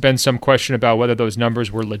there's been some question about whether those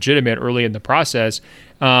numbers were legitimate early in the process.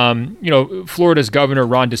 Florida's governor,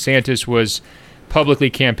 Ron DeSantis, was publicly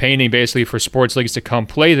campaigning basically for sports leagues to come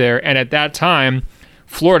play there. And at that time,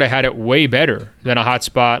 Florida had it way better than a hot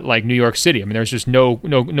spot like New York City. I mean, there's just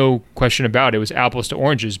no question about it. It was apples to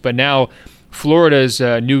oranges. But now Florida's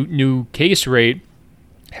new case rate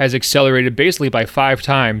has accelerated basically by 5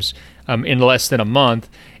 times in less than a month,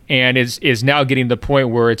 and is now getting to the point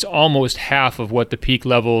where it's almost half of what the peak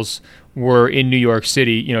levels were in New York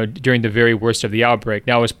City, during the very worst of the outbreak.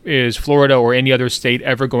 Now, is Florida or any other state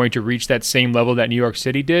ever going to reach that same level that New York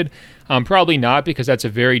City did? Probably not, because that's a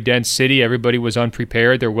very dense city. Everybody was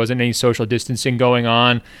unprepared. There wasn't any social distancing going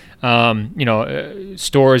on.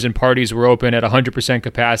 Stores and parties were open at 100%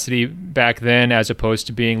 capacity back then, as opposed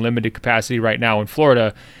to being limited capacity right now in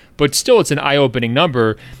Florida. But still, it's an eye-opening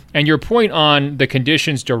number. And your point on the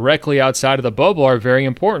conditions directly outside of the bubble are very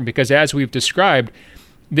important, because as we've described,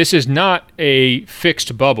 this is not a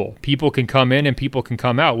fixed bubble. People can come in and people can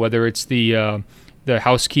come out, whether it's the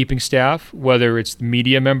housekeeping staff, whether it's the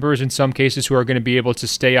media members in some cases who are going to be able to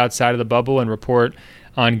stay outside of the bubble and report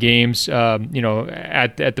on games,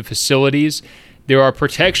 at the facilities. There are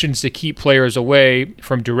protections to keep players away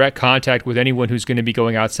from direct contact with anyone who's going to be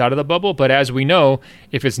going outside of the bubble. But as we know,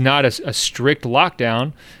 if it's not a strict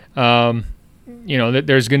lockdown,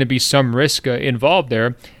 there's going to be some risk involved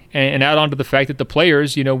there. And add on to the fact that the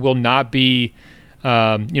players, will not be,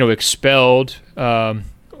 expelled, and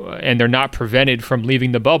they're not prevented from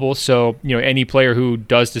leaving the bubble. So, any player who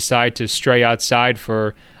does decide to stray outside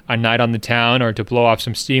for a night on the town or to blow off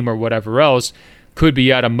some steam or whatever else could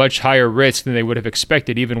be at a much higher risk than they would have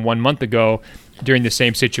expected even 1 month ago during the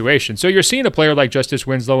same situation. So you're seeing a player like Justice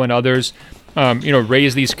Winslow and others,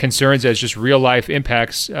 raise these concerns as just real life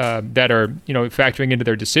impacts that are, factoring into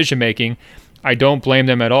their decision making. I don't blame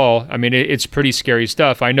them at all. I mean, it's pretty scary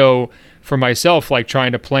stuff. I know for myself, like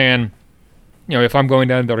trying to plan, if I'm going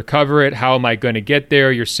down there to cover it, how am I going to get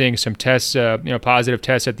there? You're seeing some tests, positive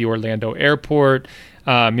tests at the Orlando airport.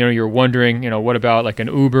 You're wondering, what about like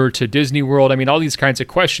an Uber to Disney World? I mean, all these kinds of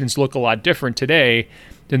questions look a lot different today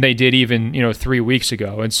than they did even, 3 weeks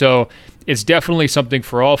ago. And so it's definitely something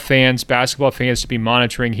for all fans, basketball fans, to be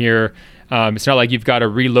monitoring here. It's not like you've got to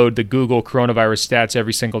reload the Google coronavirus stats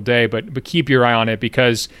every single day, but keep your eye on it,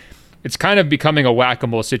 because it's kind of becoming a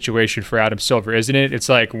whack-a-mole situation for Adam Silver, isn't it? It's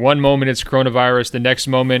like one moment it's coronavirus, the next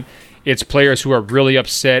moment it's players who are really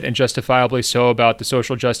upset, and justifiably so, about the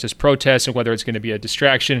social justice protests and whether it's going to be a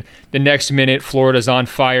distraction. The next minute, Florida's on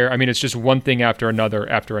fire. I mean, it's just one thing after another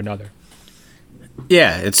after another.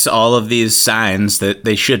 Yeah, it's all of these signs that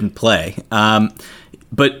they shouldn't play.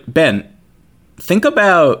 But Ben, think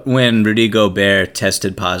about when Rudy Gobert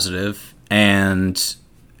tested positive and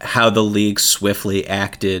how the league swiftly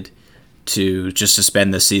acted to just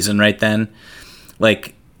suspend the season right then.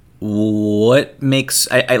 Like, what makes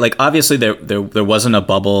I like, obviously there wasn't a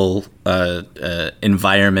bubble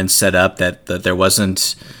environment set up, that there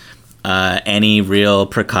wasn't any real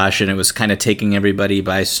precaution. It was kind of taking everybody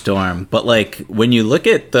by storm. But like, when you look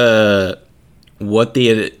at what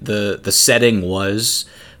the setting was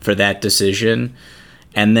for that decision,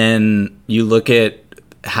 and then you look at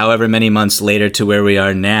however many months later to where we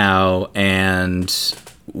are now, and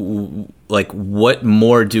like, what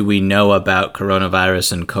more do we know about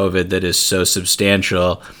coronavirus and COVID that is so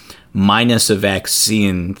substantial, minus a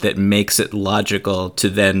vaccine that makes it logical to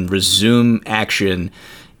then resume action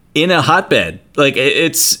in a hotbed? Like,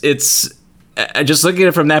 it's just looking at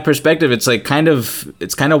it from that perspective, it's like kind of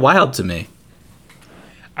wild to me.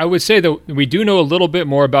 I would say that we do know a little bit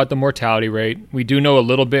more about the mortality rate. We do know a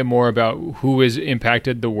little bit more about who is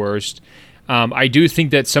impacted the worst. I do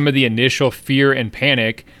think that some of the initial fear and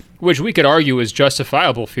panic, which we could argue is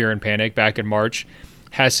justifiable fear and panic back in March,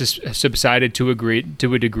 has subsided to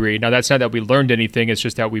a degree. Now, that's not that we learned anything. It's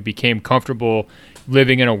just that we became comfortable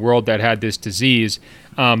living in a world that had this disease.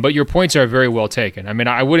 But your points are very well taken. I mean,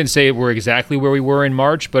 I wouldn't say we're exactly where we were in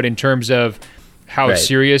March, but in terms of how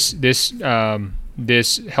serious this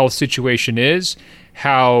health situation is,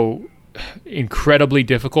 how incredibly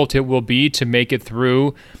difficult it will be to make it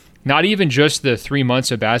through not even just the 3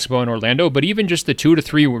 months of basketball in Orlando, but even just the 2 to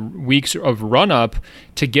 3 weeks of run-up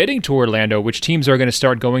to getting to Orlando, which teams are going to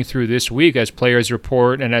start going through this week as players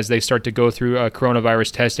report and as they start to go through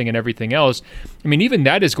coronavirus testing and everything else. I mean, even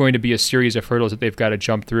that is going to be a series of hurdles that they've got to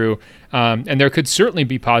jump through. And there could certainly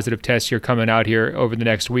be positive tests here coming out here over the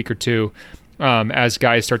next week or two as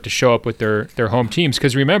guys start to show up with their home teams.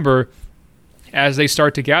 Because remember, as they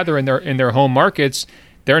start to gather in their home markets,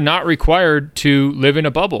 they're not required to live in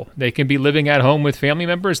a bubble. They can be living at home with family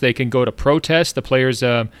members. They can go to protest. The players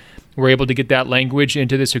were able to get that language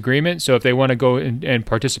into this agreement. So if they want to go and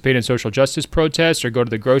participate in social justice protests or go to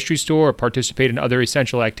the grocery store or participate in other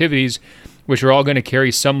essential activities, which are all going to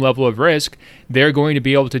carry some level of risk, they're going to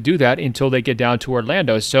be able to do that until they get down to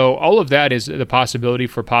Orlando. So all of that is the possibility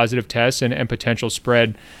for positive tests and potential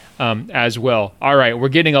spread as well. All right, we're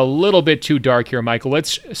getting a little bit too dark here, Michael.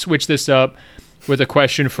 Let's switch this up with a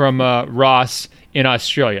question from Ross in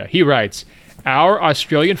Australia. He writes, our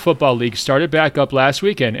Australian Football League started back up last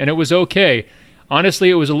weekend, and it was okay. Honestly,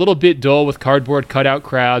 it was a little bit dull with cardboard cutout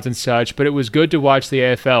crowds and such, but it was good to watch the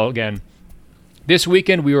AFL again. This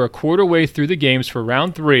weekend, we were a quarter way through the games for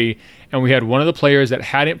round 3, and we had one of the players that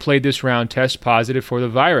hadn't played this round test positive for the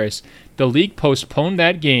virus. The league postponed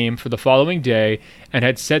that game for the following day and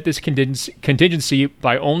had set this contingency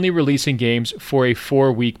by only releasing games for a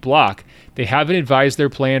 4-week block. They haven't advised their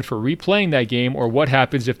plan for replaying that game or what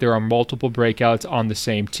happens if there are multiple breakouts on the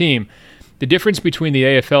same team. The difference between the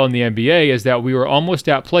AFL and the NBA is that we were almost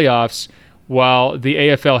at playoffs while the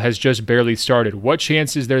AFL has just barely started. What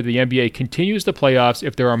chance is there the NBA continues the playoffs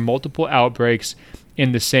if there are multiple outbreaks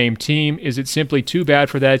in the same team? Is it simply too bad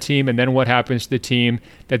for that team? And then what happens to the team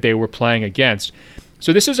that they were playing against?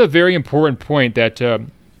 So this is a very important point that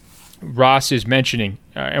Ross is mentioning.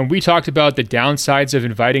 And we talked about the downsides of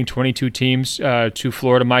inviting 22 teams to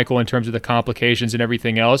Florida, Michael, in terms of the complications and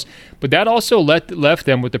everything else. But that also left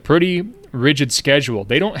them with a pretty rigid schedule.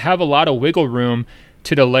 They don't have a lot of wiggle room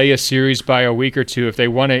to delay a series by a week or two if they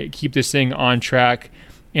want to keep this thing on track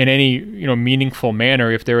in any meaningful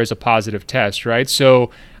manner if there is a positive test, right? So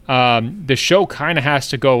the show kind of has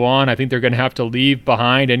to go on. I think they're going to have to leave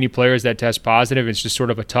behind any players that test positive. It's just sort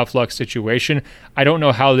of a tough luck situation. I don't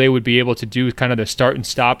know how they would be able to do kind of the start and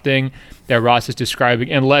stop thing that Ross is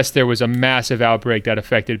describing unless there was a massive outbreak that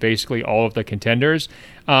affected basically all of the contenders.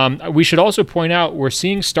 We should also point out we're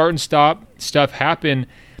seeing start and stop stuff happen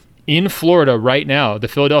in Florida right now. The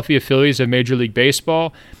Philadelphia Phillies of Major League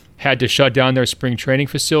Baseball had to shut down their spring training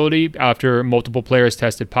facility after multiple players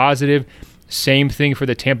tested positive. Same thing for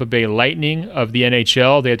the Tampa Bay Lightning of the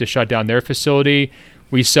NHL. They had to shut down their facility.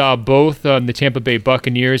 We saw both the Tampa Bay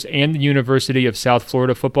Buccaneers and the University of South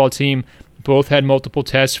Florida football team both had multiple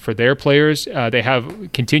tests for their players. They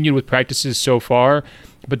have continued with practices so far,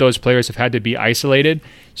 but those players have had to be isolated.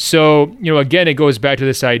 So, again, it goes back to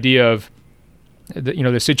this idea of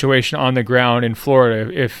the situation on the ground in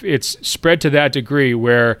Florida. If it's spread to that degree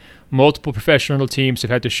where multiple professional teams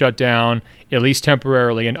have had to shut down, at least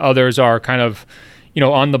temporarily, and others are kind of,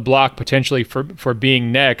 on the block potentially for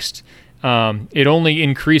being next, it only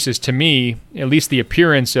increases, to me, at least the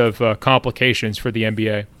appearance of complications for the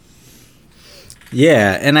NBA.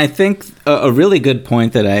 Yeah, and I think a really good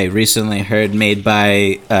point that I recently heard made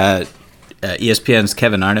by ESPN's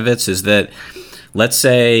Kevin Arnovitz is that, let's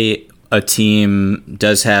say a team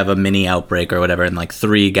does have a mini outbreak or whatever, and like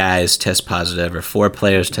 3 guys test positive or 4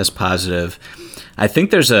 players test positive. I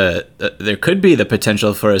think there could be the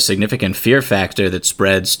potential for a significant fear factor that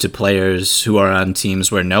spreads to players who are on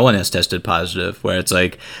teams where no one has tested positive, where it's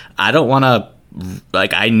like, I don't want to,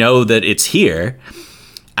 like, I know that it's here.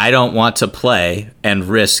 I don't want to play and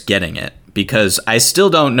risk getting it because I still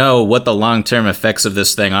don't know what the long-term effects of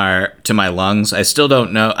this thing are to my lungs. I still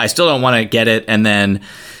don't know. I still don't want to get it and then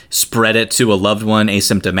spread it to a loved one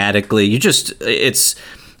asymptomatically.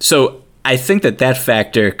 So I think that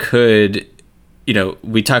factor could,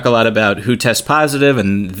 we talk a lot about who tests positive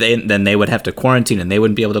and then they would have to quarantine and they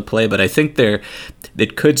wouldn't be able to play. But I think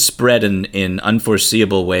it could spread in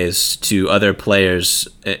unforeseeable ways to other players,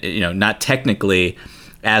 not technically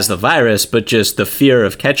as the virus, but just the fear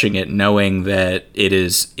of catching it, knowing that it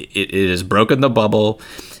has broken the bubble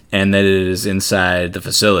and that it is inside the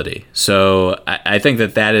facility. So I think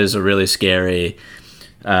that is a really scary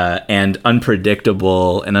and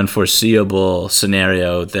unpredictable and unforeseeable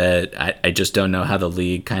scenario that I just don't know how the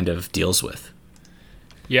league kind of deals with.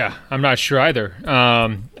 Yeah, I'm not sure either.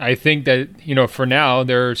 I think that, for now,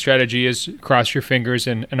 their strategy is cross your fingers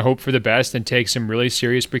and hope for the best and take some really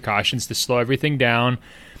serious precautions to slow everything down.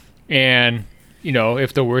 And,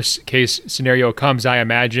 if the worst case scenario comes, I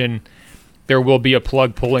imagine there will be a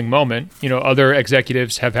plug pulling moment. Other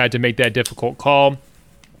executives have had to make that difficult call.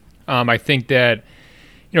 I think that,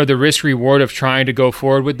 the risk reward of trying to go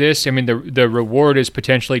forward with this, I mean, the reward is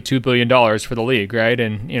potentially $2 billion for the league, right?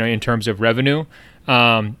 And, in terms of revenue.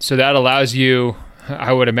 So that allows you,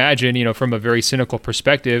 I would imagine, from a very cynical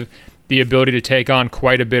perspective, the ability to take on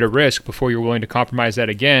quite a bit of risk before you're willing to compromise that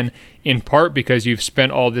again, in part because you've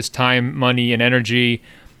spent all this time, money, and energy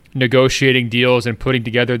negotiating deals and putting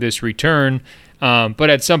together this return. But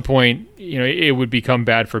at some point, it would become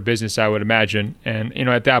bad for business, I would imagine. And,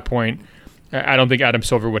 at that point, I don't think Adam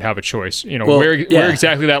Silver would have a choice. Where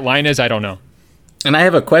exactly that line is, I don't know. And I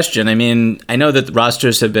have a question. I mean, I know that the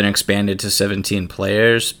rosters have been expanded to 17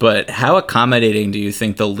 players, but how accommodating do you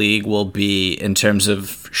think the league will be in terms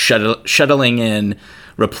of shuttling in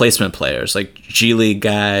replacement players, like G League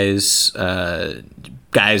guys,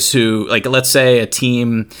 guys who, like, let's say a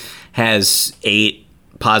team has 8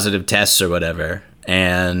 positive tests or whatever,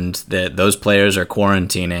 and that those players are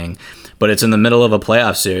quarantining, but it's in the middle of a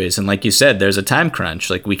playoff series. And like you said, there's a time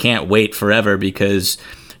crunch. Like, we can't wait forever because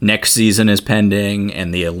next season is pending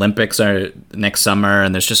and the Olympics are next summer,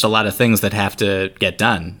 and there's just a lot of things that have to get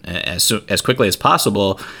done as quickly as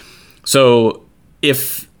possible. So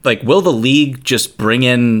will the league just bring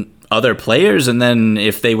in other players? And then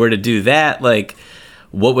if they were to do that,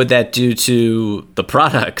 what would that do to the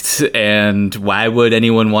product? And why would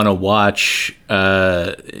anyone want to watch,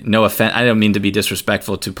 no offense, I don't mean to be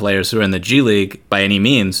disrespectful to players who are in the G League by any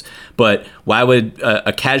means, but why would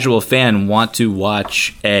a casual fan want to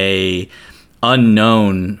watch a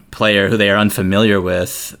unknown player who they are unfamiliar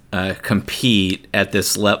with compete at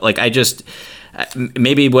this level?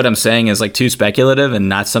 Maybe what I'm saying is too speculative and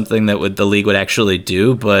not something that the league would actually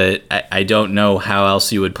do, but I don't know how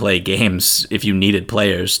else you would play games if you needed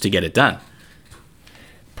players to get it done.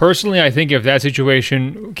 Personally, I think if that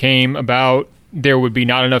situation came about, there would be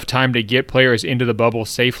not enough time to get players into the bubble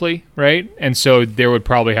safely, right? And so there would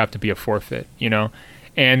probably have to be a forfeit,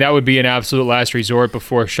 and that would be an absolute last resort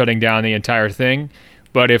before shutting down the entire thing.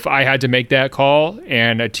 But if I had to make that call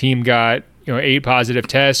and a team got 8 positive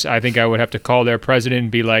tests, I think I would have to call their president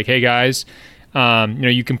and be like, hey guys,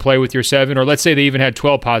 you can play with your 7, or let's say they even had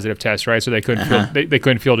 12 positive tests, right? So they couldn't they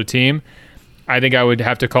couldn't field a team. I think I would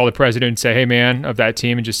have to call the president and say, hey man, of that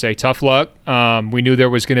team, and just say, tough luck. We knew there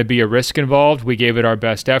was going to be a risk involved. We gave it our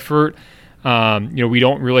best effort. We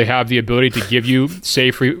don't really have the ability to give you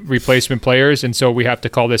safe replacement players, and so we have to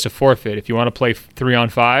call this a forfeit. If you want to play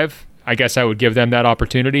 3-on-5, I guess I would give them that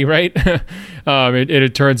opportunity, right?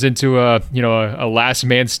 It turns into a last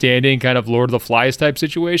man standing kind of Lord of the Flies type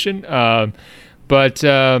situation. But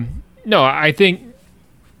no, I think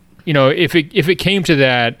if it came to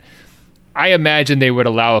that, I imagine they would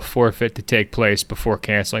allow a forfeit to take place before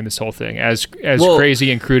canceling this whole thing. As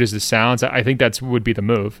crazy and crude as this sounds, I think would be the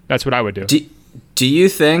move. That's what I would do. Do you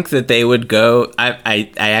think that they would go? I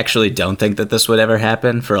actually don't think that this would ever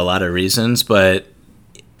happen for a lot of reasons, but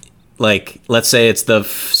let's say it's the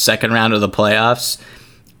second round of the playoffs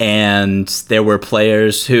and there were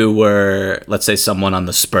players who were, let's say someone on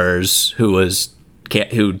the Spurs who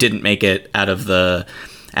didn't make it out of the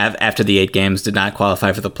after the 8 games did not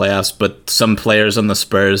qualify for the playoffs, but some players on the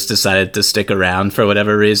Spurs decided to stick around for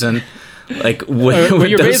whatever reason. Like what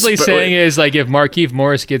you're basically saying is, like, if Markieff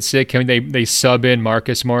Morris gets sick, can they sub in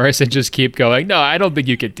Marcus Morris and just keep going? No, I don't think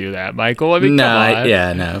you could do that, Michael. I mean,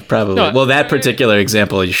 no, probably. No, well, that particular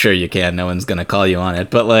example, sure you can. No one's going to call you on it.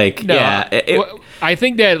 But like, no, I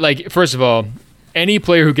think that, like, first of all, any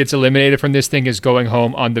player who gets eliminated from this thing is going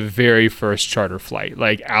home on the very first charter flight.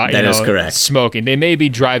 Like, that is correct. Smoking. They may be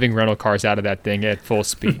driving rental cars out of that thing at full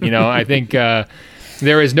speed. I think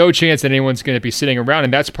there is no chance that anyone's going to be sitting around,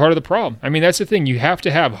 and that's part of the problem. I mean, that's the thing. You have to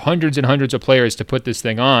have hundreds and hundreds of players to put this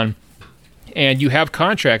thing on, and you have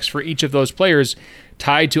contracts for each of those players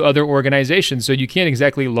tied to other organizations. So you can't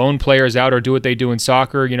exactly loan players out or do what they do in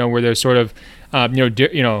soccer, where there's sort of,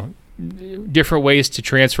 different ways to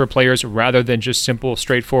transfer players rather than just simple,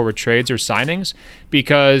 straightforward trades or signings.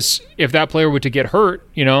 Because if that player were to get hurt,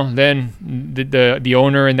 then the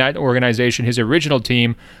owner in that organization, his original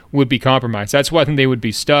team, would be compromised. That's why I think they would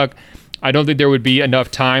be stuck. I don't think there would be enough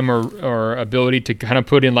time or ability to kind of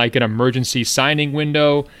put in like an emergency signing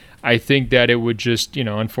window. I think that it would just,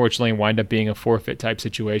 unfortunately wind up being a forfeit type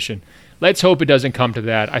situation. Let's hope it doesn't come to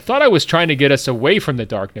that. I thought I was trying to get us away from the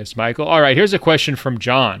darkness, Michael. All right, here's a question from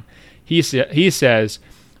John. He says,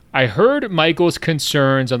 I heard Michael's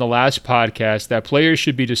concerns on the last podcast that players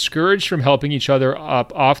should be discouraged from helping each other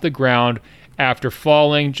up off the ground after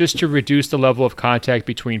falling just to reduce the level of contact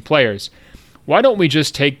between players. Why don't we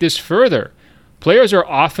just take this further? Players are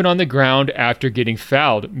often on the ground after getting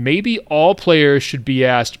fouled. Maybe all players should be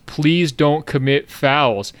asked, please don't commit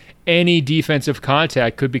fouls. Any defensive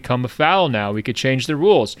contact could become a foul now. We could change the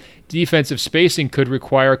rules. Defensive spacing could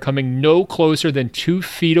require coming no closer than 2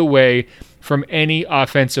 feet away from any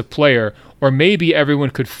offensive player. Or maybe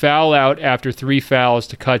everyone could foul out after 3 fouls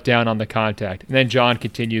to cut down on the contact. And then John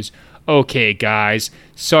continues, okay, guys,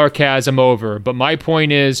 sarcasm over. But my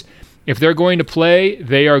point is, if they're going to play,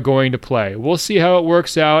 they are going to play. We'll see how it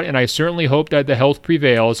works out, and I certainly hope that the health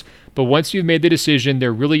prevails. But once you've made the decision,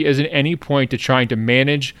 there really isn't any point to trying to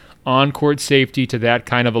manage on-court safety to that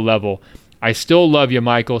kind of a level. I still love you,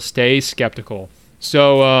 Michael. Stay skeptical.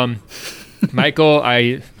 So, Michael,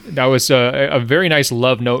 that was a very nice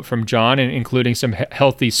love note from John, and including some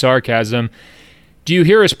healthy sarcasm. Do you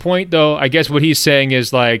hear his point, though? I guess what he's saying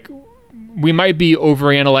is, like, we might be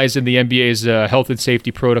overanalyzing the NBA's health and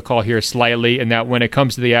safety protocol here slightly, and that when it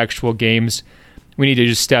comes to the actual games, we need to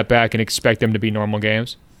just step back and expect them to be normal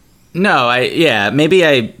games. No, maybe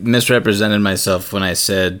I misrepresented myself when I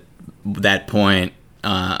said that point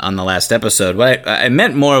on the last episode. What I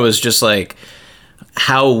meant more was just like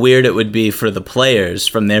how weird it would be for the players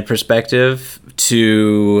from their perspective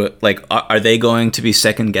to, like, are they going to be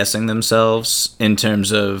second guessing themselves in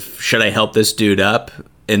terms of, should I help this dude up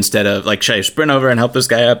instead of, like, should I sprint over and help this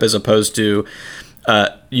guy up, as opposed to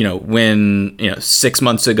when 6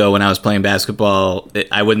 months ago when I was playing basketball,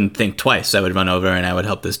 I wouldn't think twice. I would run over and I would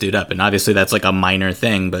help this dude up. And obviously that's like a minor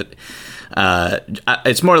thing, but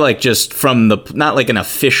it's more like just from not like an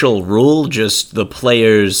official rule, just the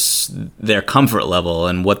players, their comfort level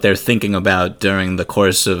and what they're thinking about during the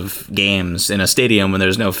course of games in a stadium when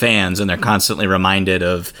there's no fans and they're constantly reminded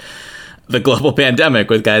of the global pandemic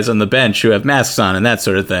with guys on the bench who have masks on and that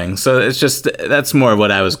sort of thing. So it's just, that's more what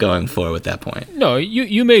I was going for with that point. No,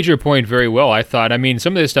 you made your point very well, I thought. I mean,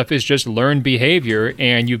 some of this stuff is just learned behavior,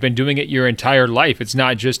 and you've been doing it your entire life. It's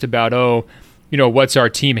not just about, what's our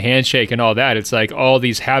team handshake and all that. It's like all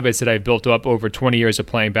these habits that I've built up over 20 years of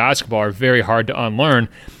playing basketball are very hard to unlearn.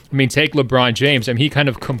 I mean, take LeBron James. I mean, he kind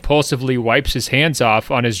of compulsively wipes his hands off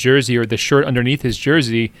on his jersey or the shirt underneath his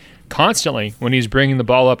jersey constantly when he's bringing the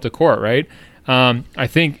ball up the court, right? I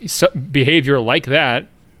think behavior like that,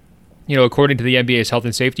 according to the NBA's health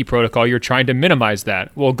and safety protocol, you're trying to minimize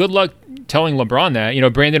that. Well, good luck telling LeBron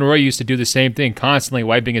that. Brandon Roy used to do the same thing, constantly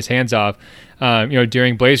wiping his hands off,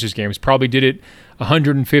 during Blazers games. Probably did it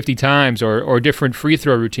 150 times, or different free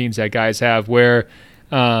throw routines that guys have where,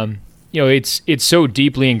 it's so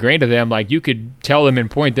deeply ingrained to them. Like, you could tell them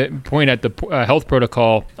and point at the health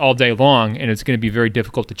protocol all day long, and it's going to be very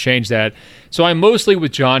difficult to change that. So I'm mostly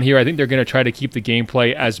with John here. I think they're going to try to keep the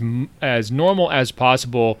gameplay as normal as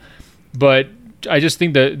possible. But I just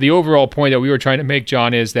think the overall point that we were trying to make,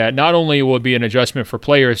 John, is that not only will it be an adjustment for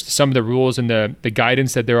players to some of the rules and the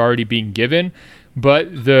guidance that they're already being given,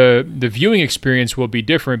 but the viewing experience will be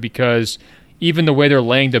different, because even the way they're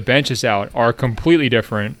laying the benches out are completely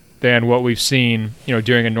different than what we've seen,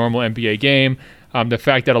 during a normal NBA game. The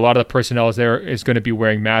fact that a lot of the personnel is going to be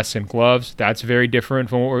wearing masks and gloves, that's very different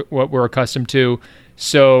from what we're accustomed to.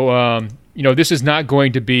 So, this is not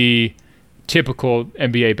going to be typical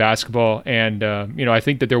NBA basketball. And, I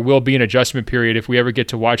think that there will be an adjustment period if we ever get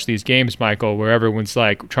to watch these games, Michael, where everyone's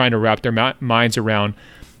like trying to wrap their minds around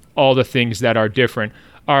all the things that are different.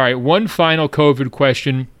 All right, one final COVID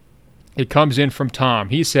question. It comes in from Tom.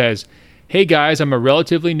 He says, "Hey guys, I'm a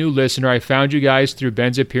relatively new listener. I found you guys through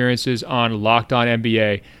Ben's appearances on Locked On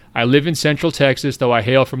NBA. I live in Central Texas, though I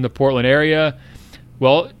hail from the Portland area."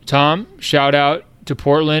 Well, Tom, shout out to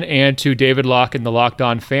Portland and to David Locke and the Locked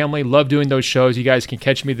On family. Love doing those shows. You guys can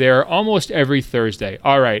catch me there almost every Thursday.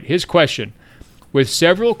 All right, his question. With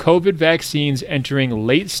several COVID vaccines entering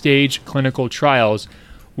late-stage clinical trials,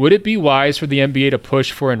 would it be wise for the NBA to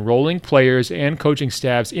push for enrolling players and coaching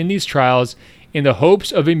staffs in these trials in the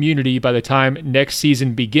hopes of immunity by the time next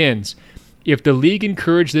season begins? If the league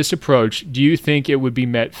encouraged this approach, do you think it would be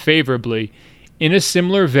met favorably? In a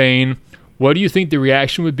similar vein, what do you think the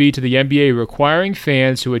reaction would be to the NBA requiring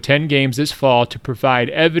fans who attend games this fall to provide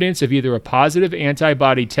evidence of either a positive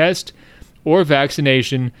antibody test or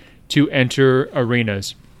vaccination to enter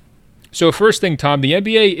arenas? So first thing, Tom, the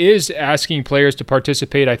NBA is asking players to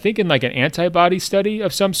participate, I think, in like an antibody study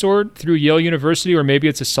of some sort through Yale University, or maybe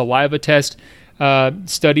it's a saliva test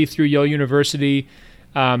study through Yale University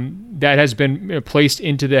that has been placed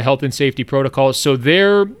into the health and safety protocols. So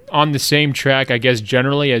they're on the same track, I guess,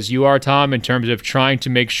 generally as you are, Tom, in terms of trying to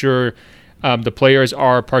make sure the players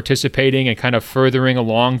are participating and kind of furthering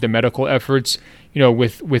along the medical efforts,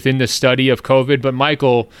 within the study of COVID. But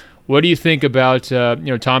Michael, what do you think about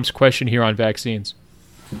Tom's question here on vaccines?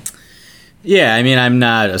 Yeah, I mean, I'm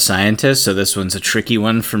not a scientist, so this one's a tricky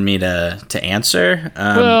one for me to answer.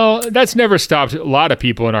 Well, that's never stopped a lot of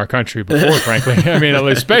people in our country before, frankly. I mean,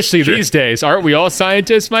 especially these days. Aren't we all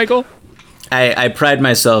scientists, Michael? I pride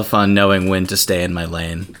myself on knowing when to stay in my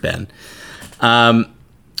lane, Ben.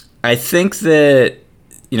 I think that,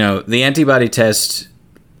 the antibody test,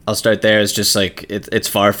 I'll start there, is just like, it's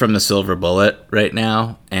far from the silver bullet right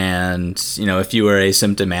now. And, if you were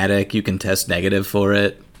asymptomatic, you can test negative for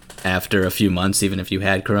it after a few months, even if you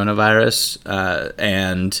had coronavirus.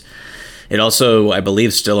 And it also, I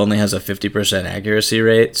believe, still only has a 50% accuracy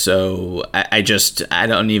rate. So I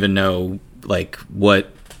don't even know like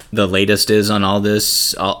what the latest is on all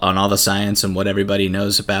this, on all the science and what everybody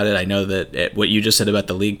knows about it. I know that what you just said about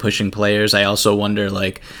the league pushing players, I also wonder,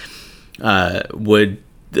 like,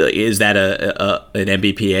 is that an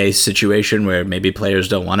NBPA situation where maybe players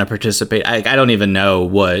don't want to participate? I don't even know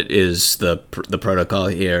what is the protocol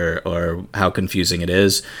here or how confusing it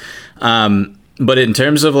is. But in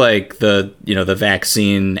terms of like the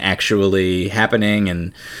vaccine actually happening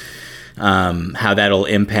and how that'll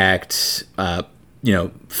impact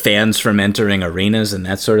fans from entering arenas and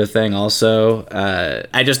that sort of thing also,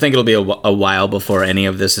 I just think it'll be a while before any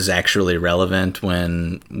of this is actually relevant,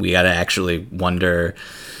 when we got to actually wonder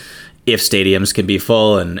if stadiums can be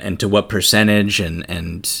full and to what percentage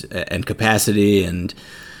and capacity. And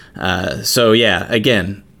so, yeah,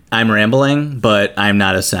 again, I'm rambling, but I'm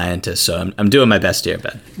not a scientist, so I'm doing my best here,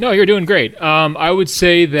 Ben. No, you're doing great. I would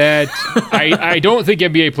say that I don't think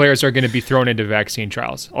NBA players are going to be thrown into vaccine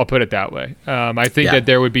trials. I'll put it that way. I think that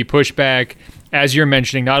there would be pushback, as you're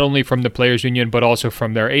mentioning, not only from the players' union, but also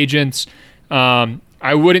from their agents.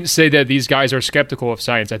 I wouldn't say that these guys are skeptical of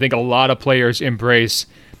science. I think a lot of players embrace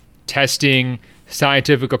testing,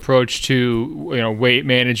 scientific approach to weight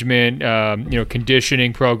management,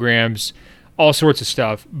 conditioning programs, all sorts of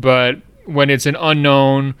stuff. But when it's an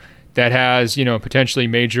unknown that has potentially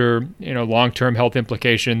major long-term health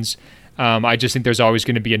implications, I just think there's always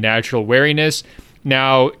going to be a natural wariness.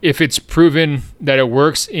 Now, if it's proven that it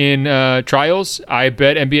works in trials, I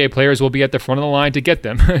bet NBA players will be at the front of the line to get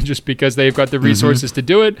them, just because they've got the resources to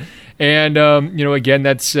do it. And again,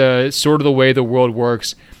 that's sort of the way the world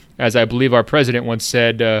works, as I believe our president once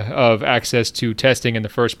said, of access to testing in the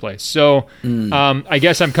first place. So I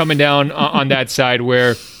guess I'm coming down on that side,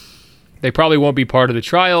 where they probably won't be part of the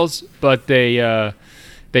trials, but they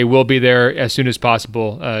will be there as soon as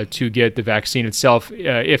possible to get the vaccine itself,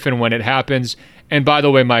 if and when it happens. And by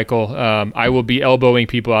the way, Michael, I will be elbowing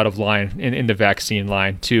people out of line in the vaccine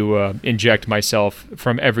line to inject myself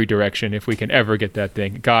from every direction if we can ever get that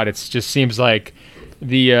thing. God, it just seems like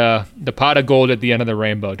the pot of gold at the end of the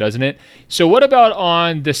rainbow, doesn't it? So what about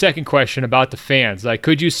on the second question about the fans? Like,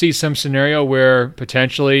 could you see some scenario where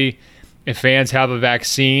potentially if fans have a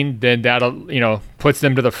vaccine, then that'll, puts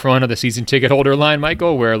them to the front of the season ticket holder line,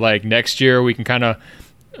 Michael, where like next year we can kind of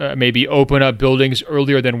maybe open up buildings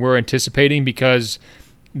earlier than we're anticipating, because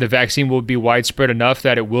the vaccine will be widespread enough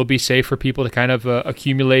that it will be safe for people to kind of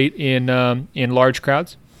accumulate in large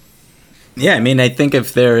crowds? Yeah, I mean, I think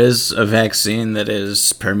if there is a vaccine that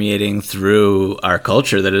is permeating through our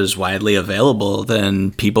culture that is widely available, then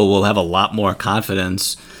people will have a lot more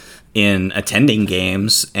confidence in attending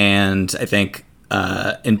games. And I think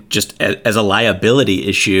just as a liability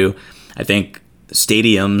issue, I think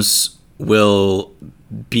stadiums will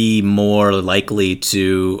be more likely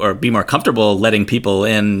to, or be more comfortable letting people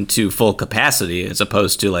in to full capacity as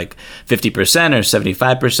opposed to like 50% or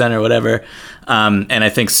 75% or whatever. And I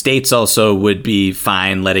think states also would be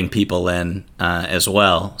fine letting people in as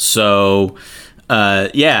well. So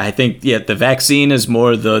I think the vaccine is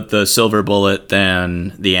more the silver bullet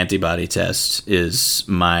than the antibody test is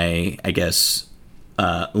my, I guess,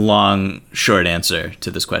 long, short answer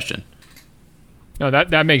to this question. No,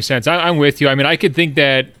 that makes sense. I'm with you. I mean, I could think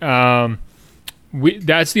that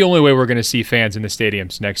that's the only way we're going to see fans in the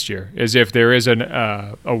stadiums next year, is if there is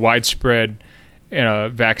a widespread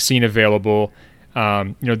vaccine available.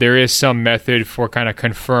 There is some method for kind of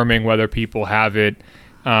confirming whether people have it.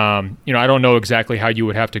 I don't know exactly how you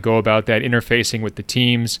would have to go about that, interfacing with the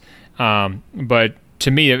teams. But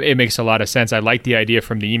to me, it makes a lot of sense. I like the idea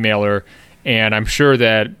from the emailer. And I'm sure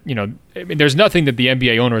that, there's nothing that the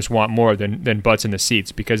NBA owners want more than butts in the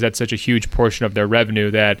seats, because that's such a huge portion of their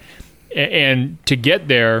revenue and to get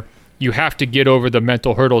there, you have to get over the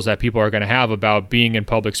mental hurdles that people are going to have about being in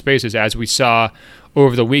public spaces. As we saw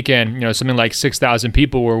over the weekend, something like 6,000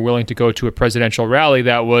 people were willing to go to a presidential rally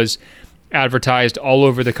that was advertised all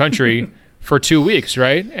over the country for 2 weeks,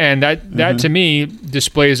 right? And that to me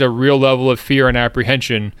displays a real level of fear and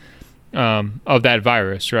apprehension of that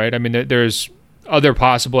virus, right? I mean, there's other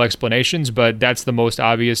possible explanations, but that's the most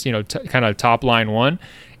obvious, kind of top line one.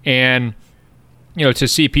 And, to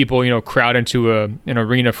see people, crowd into an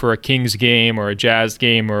arena for a Kings game or a Jazz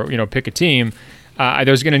game or, pick a team,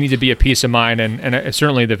 there's going to need to be a peace of mind. And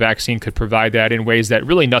certainly the vaccine could provide that in ways that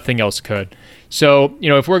really nothing else could. So,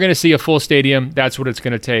 if we're going to see a full stadium, that's what it's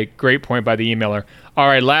going to take. Great point by the emailer. All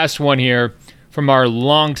right, last one here. From our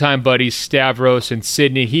longtime buddies Stavros and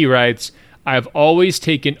Sydney, he writes, I've always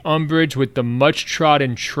taken umbrage with the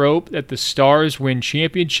much-trodden trope that the Stars win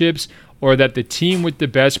championships or that the team with the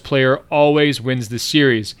best player always wins the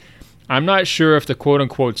series. I'm not sure if the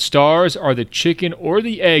quote-unquote Stars are the chicken or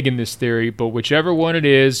the egg in this theory, but whichever one it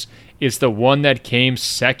is, it's the one that came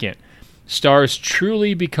second. Stars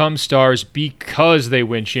truly become stars because they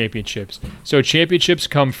win championships. So championships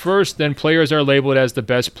come first, then players are labeled as the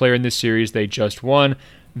best player in the series they just won,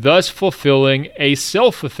 thus fulfilling a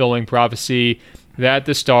self-fulfilling prophecy that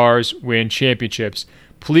the Stars win championships.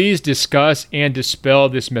 Please discuss and dispel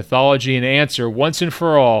this mythology and answer once and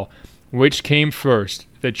for all, which came first,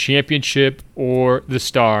 the championship or the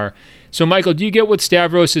star? So, Michael, do you get what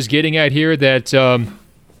Stavros is getting at here, that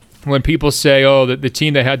when people say, that the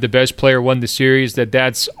team that had the best player won the series,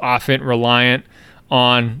 that's often reliant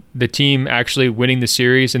on the team actually winning the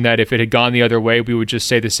series, and that if it had gone the other way, we would just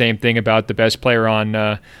say the same thing about the best player on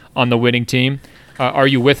the winning team? Are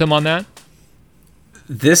you with him on that?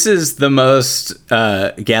 This is the most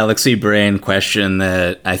galaxy brain question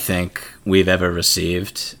that I think we've ever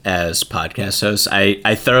received as podcast hosts.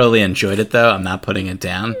 I thoroughly enjoyed it, though. I'm not putting it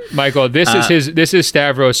down. Michael, this is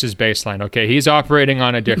Stavros's baseline. Okay, he's operating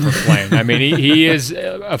on a different plane. I mean, he is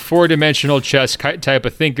a four-dimensional chess type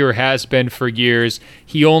of thinker, has been for years.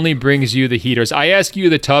 He only brings you the heaters. I ask you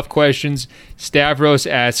the tough questions. Stavros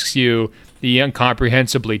asks you the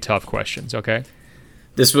incomprehensibly tough questions. Okay.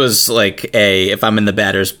 This was like if I'm in the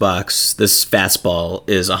batter's box, this fastball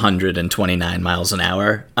is 129 miles an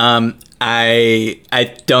hour. I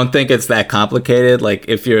don't think it's that complicated. Like,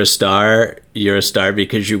 if you're a star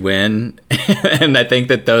because you win. And I think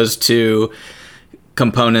that those two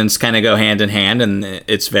components kind of go hand in hand, and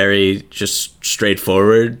it's very just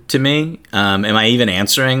straightforward to me. Am I even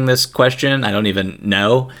answering this question? I don't even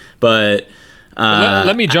know, but...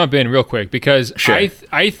 let me jump in real quick, because sure.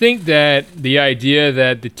 I think that the idea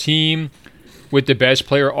that the team with the best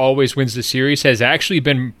player always wins the series has actually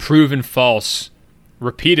been proven false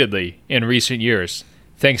repeatedly in recent years,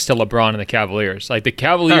 thanks to LeBron and the Cavaliers. Like, the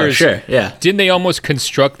Cavaliers, didn't they almost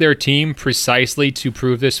construct their team precisely to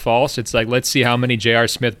prove this false? It's like, let's see how many J.R.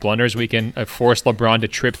 Smith blunders we can force LeBron to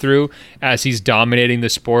trip through as he's dominating the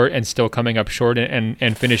sport and still coming up short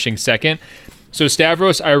and finishing second. So,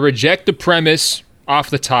 Stavros, I reject the premise off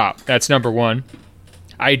the top. That's number one.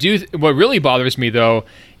 What really bothers me, though,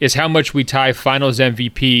 is how much we tie Finals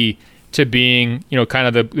MVP to being, kind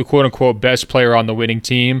of the quote-unquote best player on the winning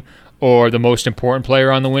team or the most important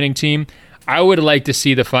player on the winning team. I would like to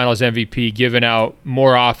see the Finals MVP given out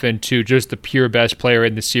more often to just the pure best player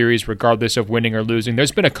in the series, regardless of winning or losing.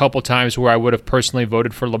 There's been a couple times where I would have personally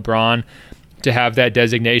voted for LeBron to have that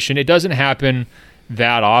designation. It doesn't happen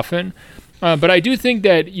that often. But I do think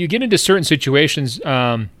that you get into certain situations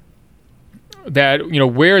that,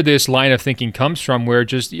 where this line of thinking comes from, where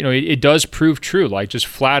just, it does prove true. Like just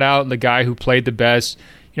flat out the guy who played the best,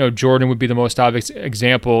 Jordan would be the most obvious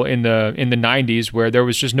example in the 90s, where there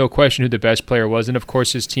was just no question who the best player was. And of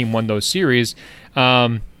course his team won those series.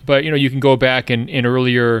 But, you can go back in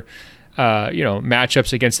earlier,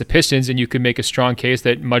 matchups against the Pistons, and you could make a strong case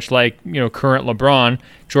that much like, current LeBron,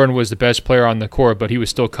 Jordan was the best player on the court, but he was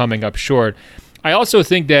still coming up short. I also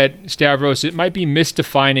think that, Stavros, it might be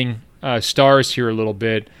misdefining stars here a little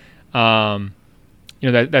bit.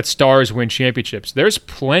 That stars win championships. There's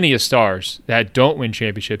plenty of stars that don't win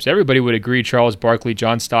championships. Everybody would agree Charles Barkley,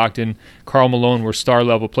 John Stockton, Karl Malone were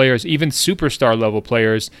star-level players, even superstar-level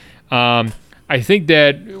players. I think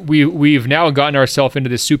that we've now gotten ourselves into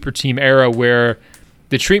this super team era where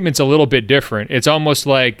the treatment's a little bit different. It's almost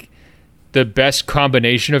like the best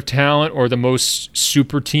combination of talent or the most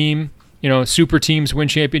super team. Super teams win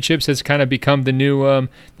championships has kind of become the new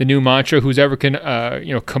mantra. Who's ever can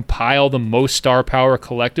compile the most star power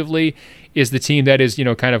collectively is the team that is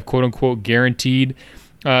kind of quote unquote guaranteed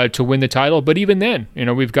to win the title. But even then,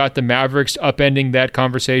 we've got the Mavericks upending that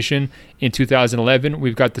conversation in 2011.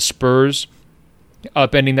 We've got the Spurs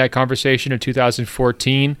upending that conversation in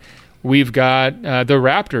 2014. We've got the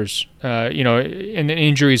Raptors, and the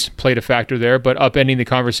injuries played a factor there, but upending the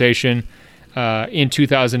conversation in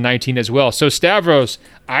 2019 as well. So Stavros,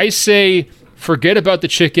 I say forget about the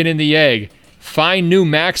chicken and the egg. Find new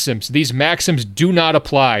maxims. These maxims do not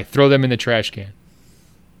apply. Throw them in the trash can.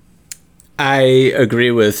 I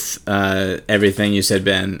agree with everything you said,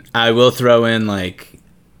 Ben. I will throw in I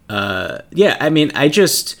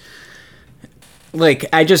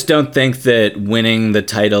just don't think that winning the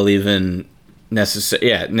title even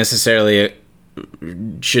necessarily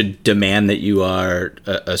should demand that you are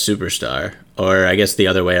a superstar. Or I guess the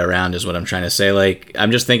other way around is what I'm trying to say.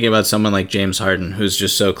 I'm just thinking about someone like James Harden, who's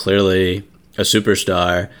just so clearly a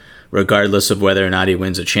superstar, regardless of whether or not he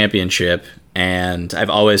wins a championship. And I've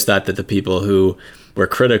always thought that the people who were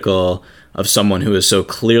critical of someone who is so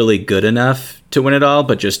clearly good enough to win it all,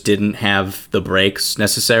 but just didn't have the breaks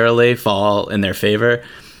necessarily fall in their favor,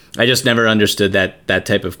 I just never understood that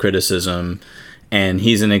type of criticism. And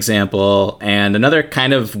he's an example. And another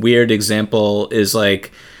kind of weird example is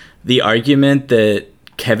the argument that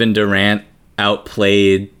Kevin Durant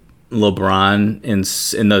outplayed LeBron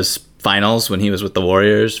in those finals when he was with the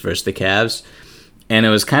Warriors versus the Cavs. And it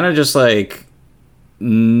was kind of just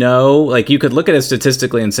no, you could look at it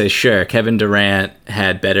statistically and say, sure, Kevin Durant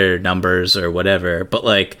had better numbers or whatever.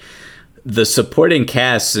 But the supporting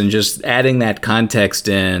cast and just adding that context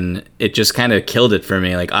in, it just kind of killed it for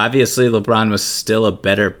me. Obviously LeBron was still a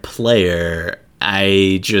better player.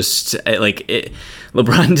 LeBron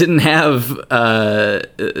didn't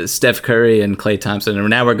have Steph Curry and Klay Thompson, and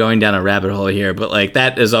now we're going down a rabbit hole here. But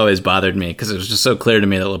that has always bothered me because it was just so clear to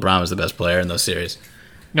me that LeBron was the best player in those series.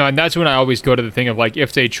 No, and that's when I always go to the thing of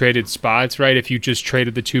if they traded spots, right? If you just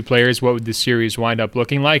traded the two players, what would the series wind up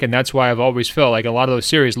looking like? And that's why I've always felt like a lot of those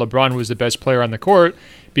series, LeBron was the best player on the court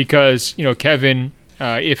because, Kevin,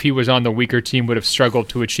 if he was on the weaker team, would have struggled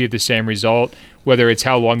to achieve the same result, whether it's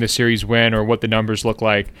how long the series went or what the numbers look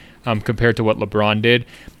like compared to what LeBron did.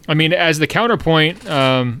 I mean, as the counterpoint,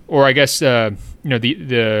 or I guess, the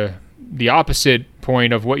opposite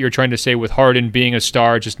point of what you're trying to say with Harden being a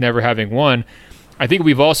star, just never having won, I think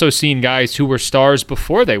we've also seen guys who were stars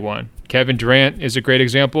before they won. Kevin Durant is a great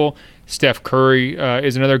example. Steph Curry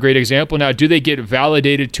is another great example. Now, do they get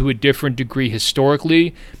validated to a different degree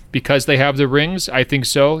historically because they have the rings? I think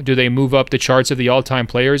so. Do they move up the charts of the all-time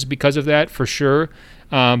players because of that? For sure.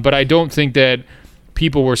 But I don't think that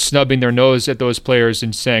people were snubbing their nose at those players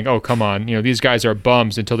and saying, oh, come on, these guys are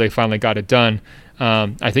bums until they finally got it done.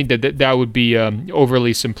 I think that would be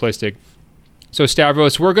overly simplistic. So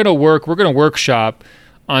Stavros, we're going to workshop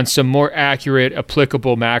on some more accurate,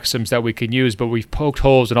 applicable maxims that we can use, but we've poked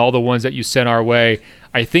holes in all the ones that you sent our way.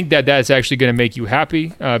 I think that that's actually going to make you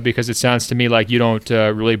happy because it sounds to me like you don't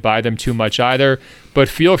really buy them too much either. But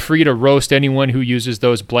feel free to roast anyone who uses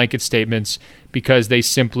those blanket statements because they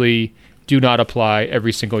simply do not apply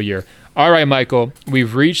every single year. All right, Michael,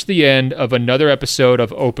 we've reached the end of another episode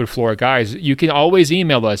of Open Floor. Guys, you can always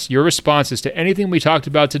email us your responses to anything we talked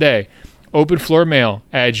about today.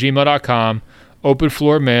 openfloormail@gmail.com,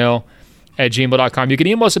 openfloormail@gmail.com. You can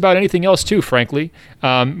email us about anything else too, frankly.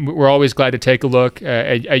 We're always glad to take a look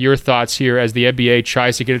at your thoughts here as the NBA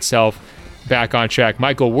tries to get itself back on track.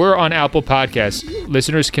 Michael, we're on Apple Podcasts.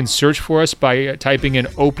 Listeners can search for us by typing in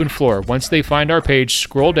Open Floor. Once they find our page,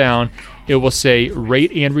 scroll down. It will say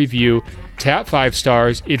rate and review. tap 5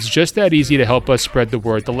 stars. It's just that easy to help us spread the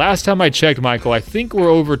word. The last time I checked, Michael, I think we're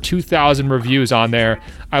over 2,000 reviews on there.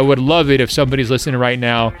 I would love it if somebody's listening right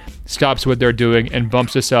now stops what they're doing and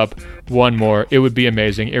bumps us up one more. It would be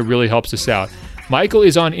amazing. It really helps us out. Michael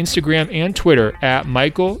is on Instagram and Twitter at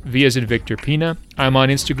Michael V as in Victor Pina. I'm on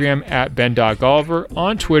Instagram at Ben.Golliver,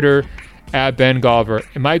 on Twitter at Ben Golliver.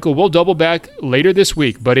 And Michael, we'll double back later this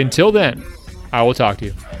week, but until then, I will talk to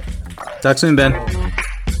you. Talk soon, Ben.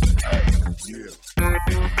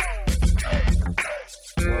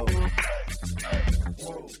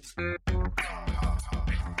 Whoa.